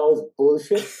said till now is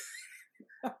bullshit.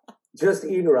 Just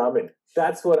eat ramen.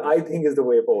 That's what I think is the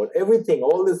way forward. Everything,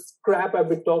 all this crap I've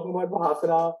been talking about for half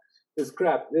an hour is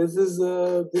crap. This is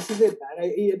it,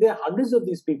 man. There are hundreds of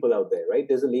these people out there, right?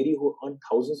 There's a lady who earned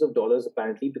thousands of dollars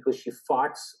apparently because she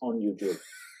farts on YouTube.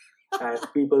 And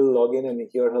people log in and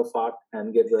hear her fart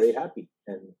and get very happy.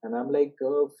 And I'm like,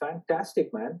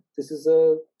 fantastic, man.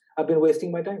 I've been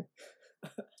wasting my time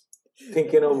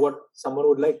thinking of what someone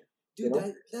would like. Dude,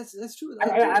 that's true.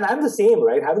 And I'm the same,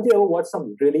 right? Haven't you ever watched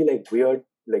some really like weird,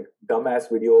 like dumbass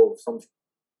video of some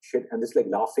shit and just like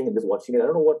laughing and just watching it? I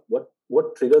don't know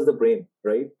what triggers the brain,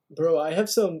 right? Bro, I have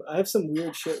some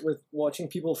weird shit with watching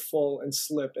people fall and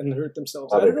slip and hurt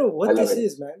themselves. I don't know what this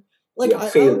is, man. Like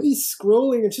I'll be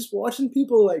scrolling and just watching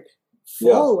people like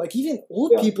fall, like even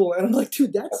old people, and I'm like,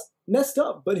 dude, that's messed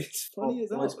up, but it's funny as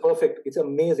hell. No, it's perfect. It's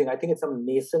amazing. I think it's some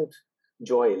nascent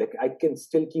joy. Like I can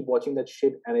still keep watching that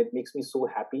shit, and it makes me so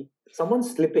happy.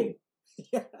 Someone's slipping,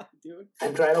 yeah, dude,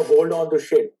 and trying to hold on to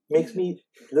shit makes me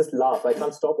just laugh. I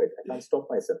can't stop it. I can't stop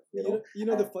myself. You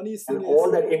know, the funniest thing and is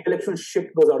all that intellectual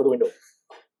shit goes out of the window.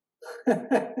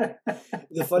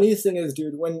 The funniest thing is,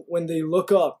 dude, when they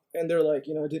look up and they're like,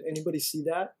 did anybody see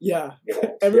that? Yeah,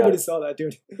 everybody saw that,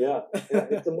 dude. yeah,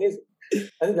 it's amazing.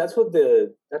 I think that's what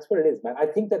it is, man. I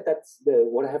think that's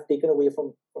what I have taken away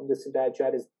from this entire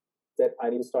chat is that I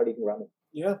need to start eating ramen.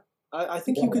 Yeah, I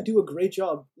think you could do a great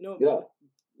job.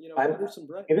 Butter some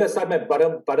bread. Maybe I start my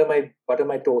butter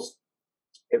my toast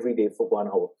every day for 1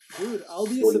 hour. Dude, I'll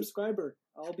be a subscriber.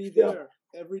 I'll be there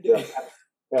every day.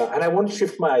 Yeah, and I won't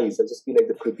shift my eyes. I'll just be like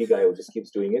the creepy guy who just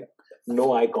keeps doing it.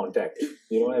 No eye contact.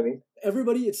 You know what I mean?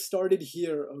 Everybody, it started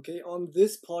here, okay? On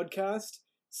this podcast,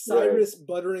 Cyrus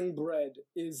buttering bread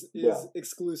is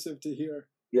exclusive to here.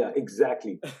 Yeah,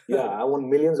 exactly. Yeah, I want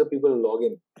millions of people to log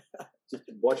in. Just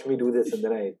watch me do this and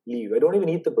then I leave. I don't even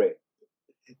eat the bread.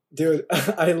 Dude,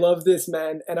 I love this,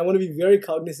 man. And I want to be very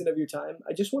cognizant of your time.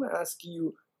 I just want to ask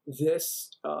you this.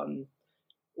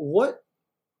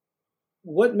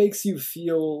 What makes you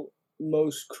feel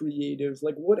most creative?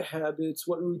 Like what habits,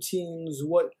 what routines,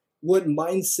 what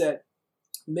mindset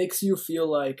makes you feel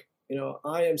like,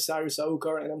 I am Cyrus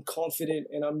Sahukar and I'm confident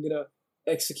and I'm going to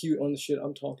execute on the shit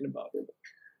I'm talking about?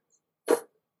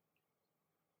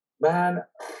 Man,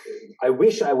 I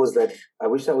wish I was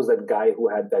that guy who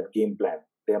had that game plan.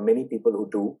 There are many people who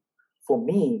do. For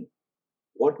me,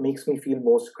 what makes me feel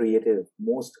most creative,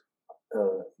 most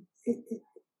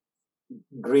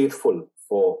grateful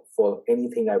for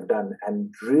anything I've done,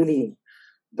 and really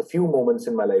the few moments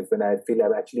in my life when I feel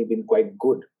I've actually been quite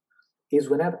good is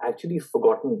when I've actually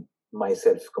forgotten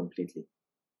myself completely.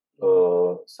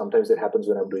 Sometimes it happens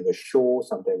when I'm doing a show,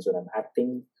 sometimes when I'm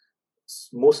acting,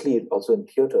 mostly also in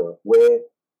theater, where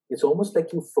it's almost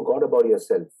like you forgot about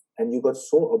yourself and you got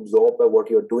so absorbed by what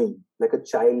you're doing, like a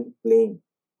child playing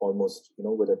almost,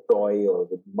 with a toy or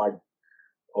with mud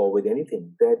or with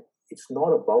anything, that it's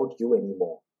not about you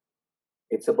anymore.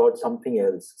 It's about something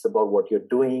else. It's about what you're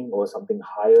doing or something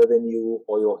higher than you,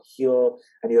 or you're here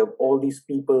and you have all these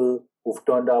people who've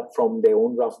turned up from their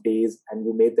own rough days and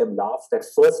you made them laugh. That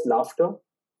first laughter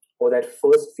or that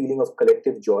first feeling of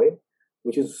collective joy,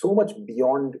 which is so much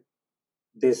beyond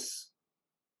this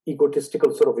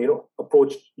egotistical sort of,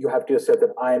 approach you have to yourself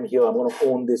that I am here, I'm going to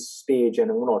own this stage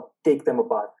and I'm going to take them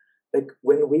apart. Like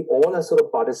when we all are sort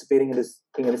of participating in this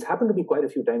thing, and it's happened to me quite a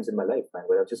few times in my life, man,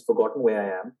 where I've just forgotten where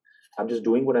I am. I'm just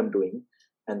doing what I'm doing.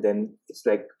 And then it's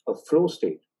like a flow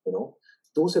state,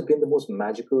 Those have been the most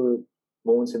magical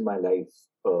moments in my life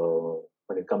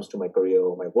when it comes to my career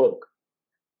or my work.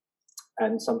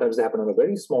 And sometimes they happen on a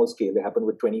very small scale. They happen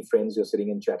with 20 friends you're sitting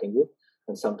and chatting with.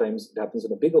 And sometimes it happens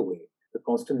in a bigger way. The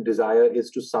constant desire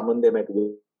is to summon them at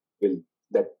will,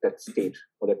 that state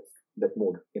or that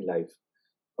mode in life.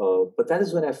 But that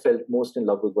is when I felt most in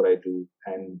love with what I do.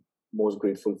 And most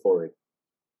grateful for it.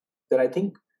 That I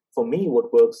think for me,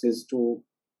 what works is to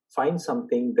find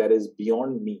something that is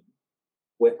beyond me,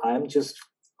 where I'm just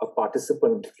a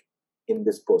participant in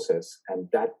this process. And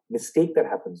that mistake that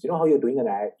happens, you know how you're doing an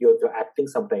act, you're acting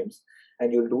sometimes,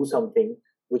 and you'll do something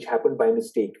which happened by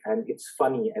mistake, and it's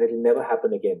funny, and it'll never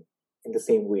happen again in the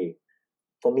same way.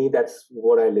 For me, that's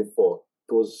what I live for.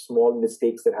 Those small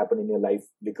mistakes that happen in your life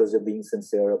because you're being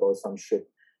sincere about some shit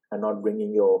and not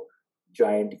bringing your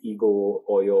giant ego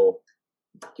or your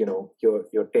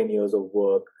 10 years of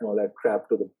work and all that crap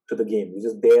to the game.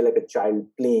 You're just there like a child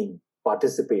playing,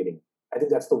 participating. I think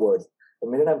that's the word. The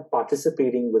minute I'm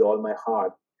participating with all my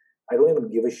heart, I don't even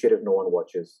give a shit if no one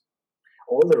watches.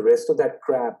 All the rest of that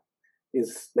crap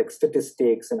is like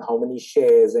statistics and how many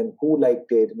shares and who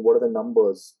liked it and what are the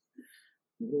numbers.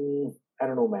 I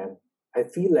don't know, man. I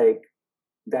feel like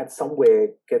that somewhere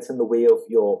gets in the way of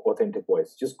your authentic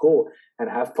voice. Just go and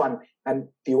have fun. And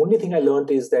the only thing I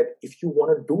learned is that if you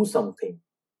want to do something,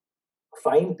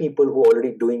 find people who are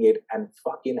already doing it and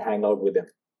fucking hang out with them.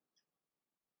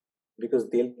 Because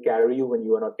they'll carry you when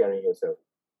you are not carrying yourself.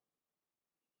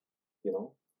 You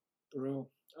know? Bro,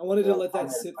 I wanted to let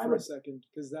that sit for a second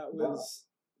because that was...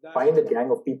 Find a gang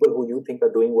of people who you think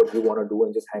are doing what you want to do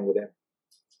and just hang with them.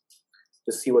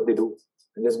 Just see what they do.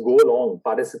 And just go along,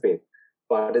 participate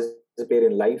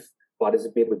in life,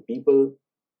 participate with people,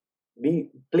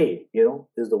 play,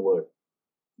 is the word.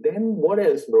 Then what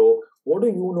else, bro? What do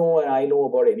you know and I know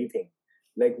about anything?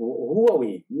 Like, who are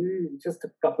we? We're just a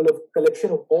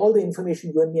collection of all the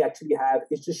information you and me actually have.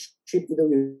 It's just shit either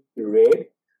we read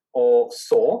or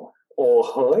saw or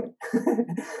heard.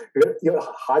 Your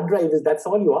hard drive that's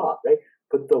all you are, right?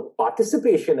 But the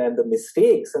participation and the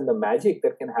mistakes and the magic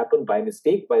that can happen by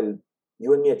mistake while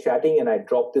you and me are chatting and I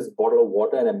drop this bottle of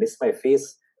water and I miss my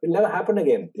face, it'll never happen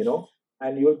again,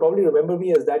 and you will probably remember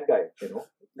me as that guy,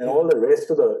 and all the rest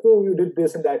of you did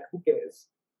this and that. Who cares?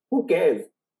 Who cares?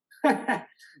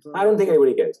 I don't think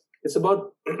anybody cares. It's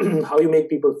about how you make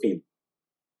people feel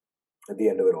at the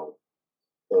end of it all.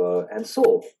 And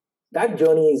so that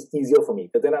journey is easier for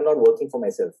me because then I'm not working for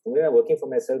myself. When I'm working for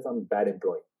myself, I'm a bad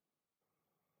employee.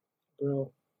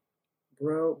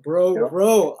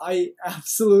 Bro, I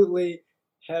absolutely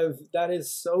have. That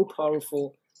is so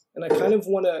powerful. And I kind of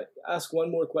want to ask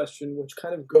one more question, which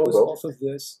kind of goes off of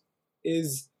this.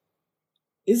 Is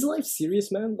life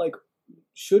serious, man? Like,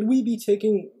 should we be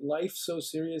taking life so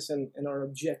serious and our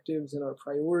objectives and our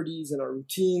priorities and our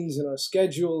routines and our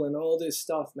schedule and all this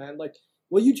stuff, man? Like,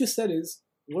 what you just said is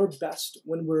we're best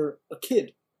when we're a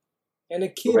kid. And a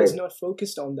kid is not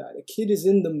focused on that. A kid is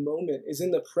in the moment, is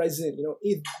in the present.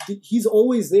 He's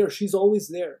always there. She's always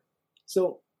there.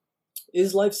 So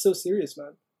is life so serious,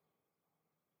 man?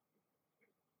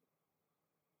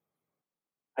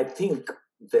 I think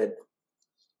that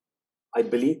I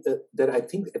believe that I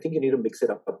think you need to mix it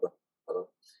up.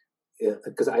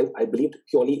 Because I believe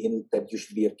purely in that you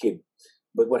should be a kid.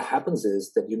 But what happens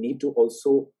is that you need to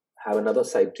also have another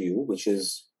side to you, which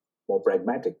is more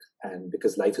pragmatic, and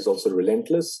because life is also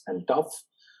relentless and tough.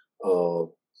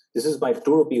 This is my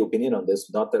 2 rupee opinion on this.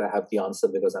 Not that I have the answer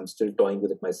because I'm still toying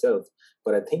with it myself.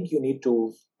 But I think you need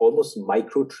to almost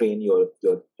micro-train your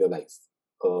life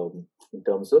in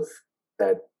terms of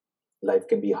that life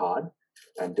can be hard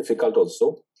and difficult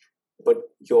also. But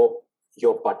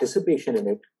your participation in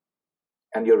it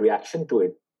and your reaction to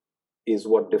it is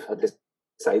what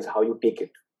decides how you take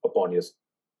it upon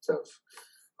yourself.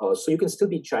 So you can still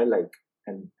be childlike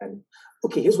and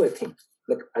okay. Here's what I think.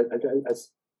 Like I'll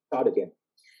start again.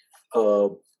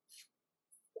 I'll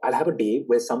have a day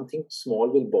where something small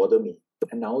will bother me,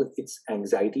 and now its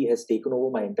anxiety has taken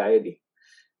over my entire day.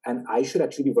 And I should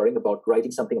actually be worrying about writing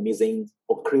something amazing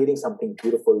or creating something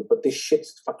beautiful. But this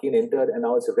shit's fucking entered, and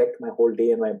now it's wrecked my whole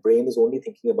day, and my brain is only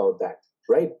thinking about that,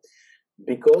 right?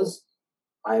 Because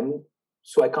I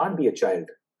can't be a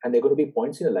child, and there are going to be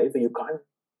points in your life where you can't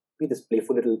be this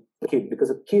playful little kid,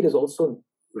 because a kid is also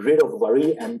rid of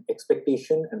worry and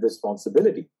expectation and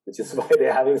responsibility, which is why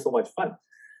they're having so much fun.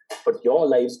 But your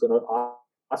life's going to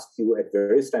ask you at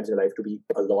various times in your life to be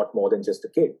a lot more than just a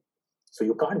kid. So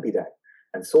you can't be that.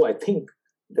 And so I think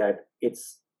that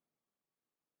it's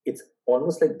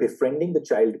almost like befriending the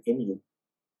child in you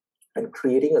and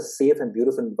creating a safe and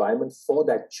beautiful environment for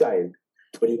that child.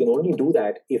 But you can only do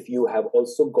that if you have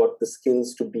also got the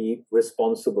skills to be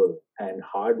responsible and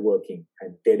hardworking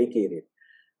and dedicated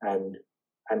and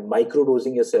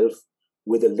microdosing yourself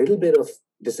with a little bit of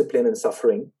discipline and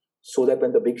suffering, so that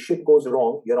when the big shit goes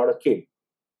wrong, you're not a kid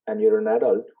and you're an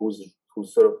adult who's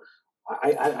sort of.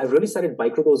 I really started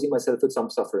microdosing myself with some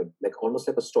suffering, like almost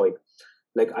like a stoic.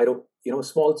 Like, I don't,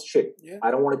 small shit. Yeah.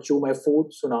 I don't want to chew my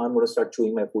food, so now I'm going to start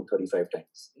chewing my food 35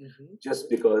 times. Mm-hmm. Just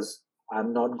because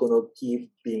I'm not going to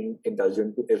keep being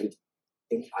indulgent to everything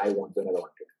I want when I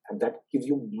want it. And that gives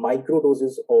you micro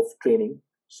doses of training.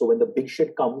 So when the big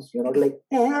shit comes, you're not like,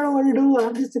 I don't want to do,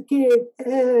 I'm just a kid.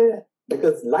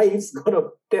 Because life's going to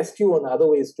test you on other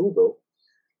ways too, bro.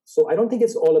 So I don't think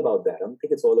it's all about that. I don't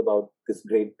think it's all about this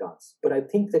great dance. But I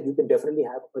think that you can definitely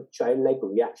have a childlike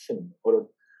reaction or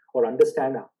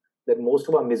understand that most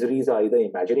of our miseries are either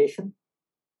imagination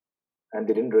and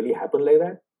they didn't really happen like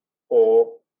that,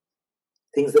 or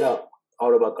things that are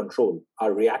out of our control.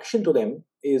 Our reaction to them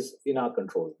is in our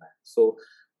control, man. So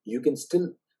you can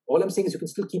still, all I'm saying is you can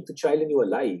still keep the child in you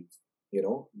alive,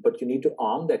 but you need to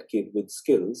arm that kid with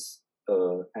skills.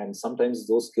 And sometimes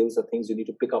those skills are things you need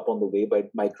to pick up on the way by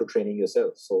micro-training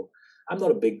yourself. So I'm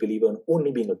not a big believer in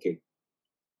only being a kid.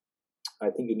 I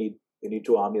think you need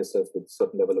to arm yourself with a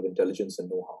certain level of intelligence and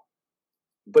know-how.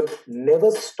 But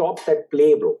never stop that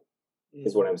play, bro,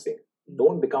 is what I'm saying.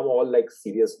 Don't become all like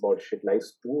serious about shit.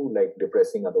 Life's too like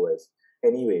depressing otherwise.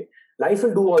 Anyway, life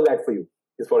will do all that for you,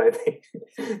 is what I think.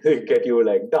 It'll get you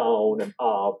like down and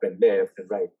up and left and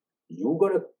right. You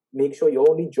gotta make sure your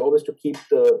only job is to keep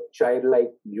the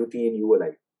childlike beauty in you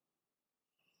alive.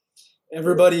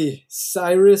 Everybody,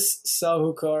 Cyrus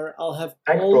Sahukar. I'll have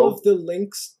all of the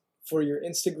links for your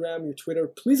Instagram, your Twitter.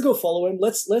 Please go follow him.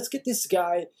 Let's get this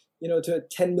guy, to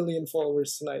 10 million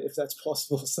followers tonight, if that's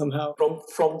possible somehow.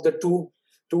 From the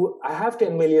two, I have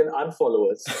 10 million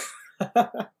unfollowers.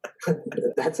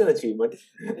 That's an achievement.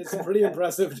 It's pretty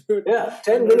impressive, dude. Yeah,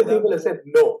 10 million people have said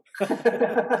no.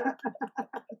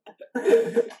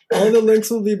 All the links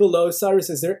will be below.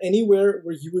 Cyrus, is there anywhere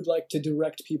where you would like to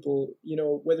direct people,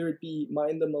 whether it be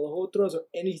Mind the Malhotras or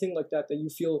anything like that you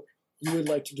feel you would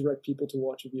like to direct people to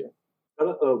watch a video?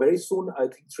 Very soon, I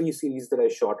think 3 series that I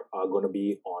shot are going to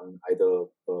be on either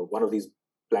one of these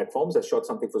platforms. I shot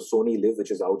something for Sony Live,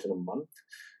 which is out in a month.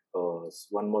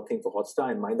 One more thing for Hotstar,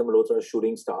 and Mind the Malhotra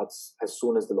shooting starts as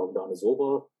soon as the lockdown is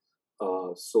over.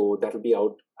 So that'll be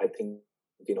out, I think,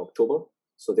 in October.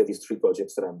 So there are these 3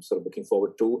 projects that I'm sort of looking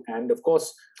forward to. And of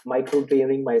course,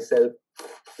 micro-training myself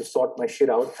to sort my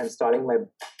shit out and starting my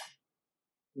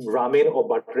ramen or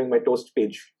buttering my toast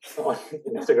page on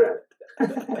Instagram.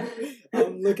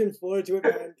 I'm looking forward to it,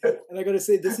 man. And I gotta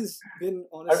say, this has been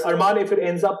honestly... Arman, if it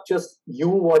ends up just you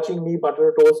watching me butter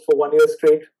a toast for 1 year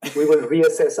straight, we will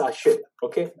reassess our shit,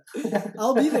 okay?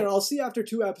 I'll be there. I'll see after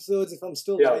 2 episodes if I'm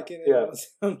still taking it. Yeah.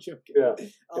 I'm joking.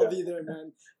 I'll be there,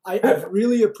 man. I've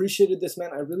really appreciated this,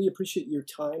 man. I really appreciate your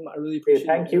time. I really appreciate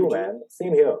thank you, man.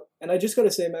 Same here. And I just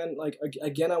gotta say, man, like,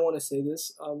 again, I want to say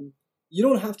this. You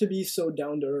don't have to be so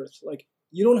down to earth. Like,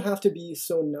 you don't have to be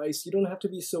so nice. You don't have to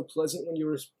be so pleasant when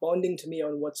you're responding to me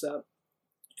on WhatsApp.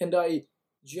 And I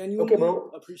genuinely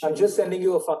appreciate it. I'm just sending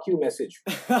you a fuck you message.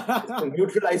 To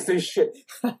neutralize this shit.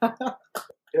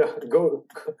 Yeah, go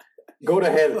to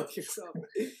hell.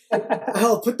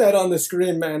 I'll put that on the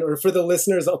screen, man. Or for the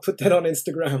listeners, I'll put that on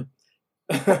Instagram.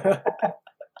 There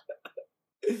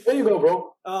you go,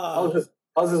 bro.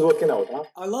 How's this working out, huh?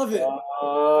 I love it.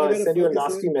 I sent you a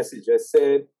nasty message. I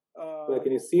said,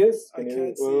 can you see us? I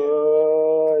can't see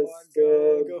it.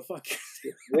 Go fuck.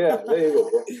 Yeah, there you go,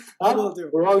 bro. I will do.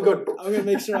 We're all good. I'm going to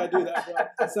make sure I do that,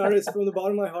 bro. Sorry, it's from the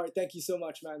bottom of my heart. Thank you so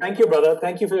much, man. Thank you, brother.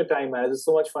 Thank you for your time, man. It was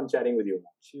so much fun chatting with you.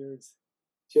 Cheers.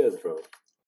 Cheers, bro.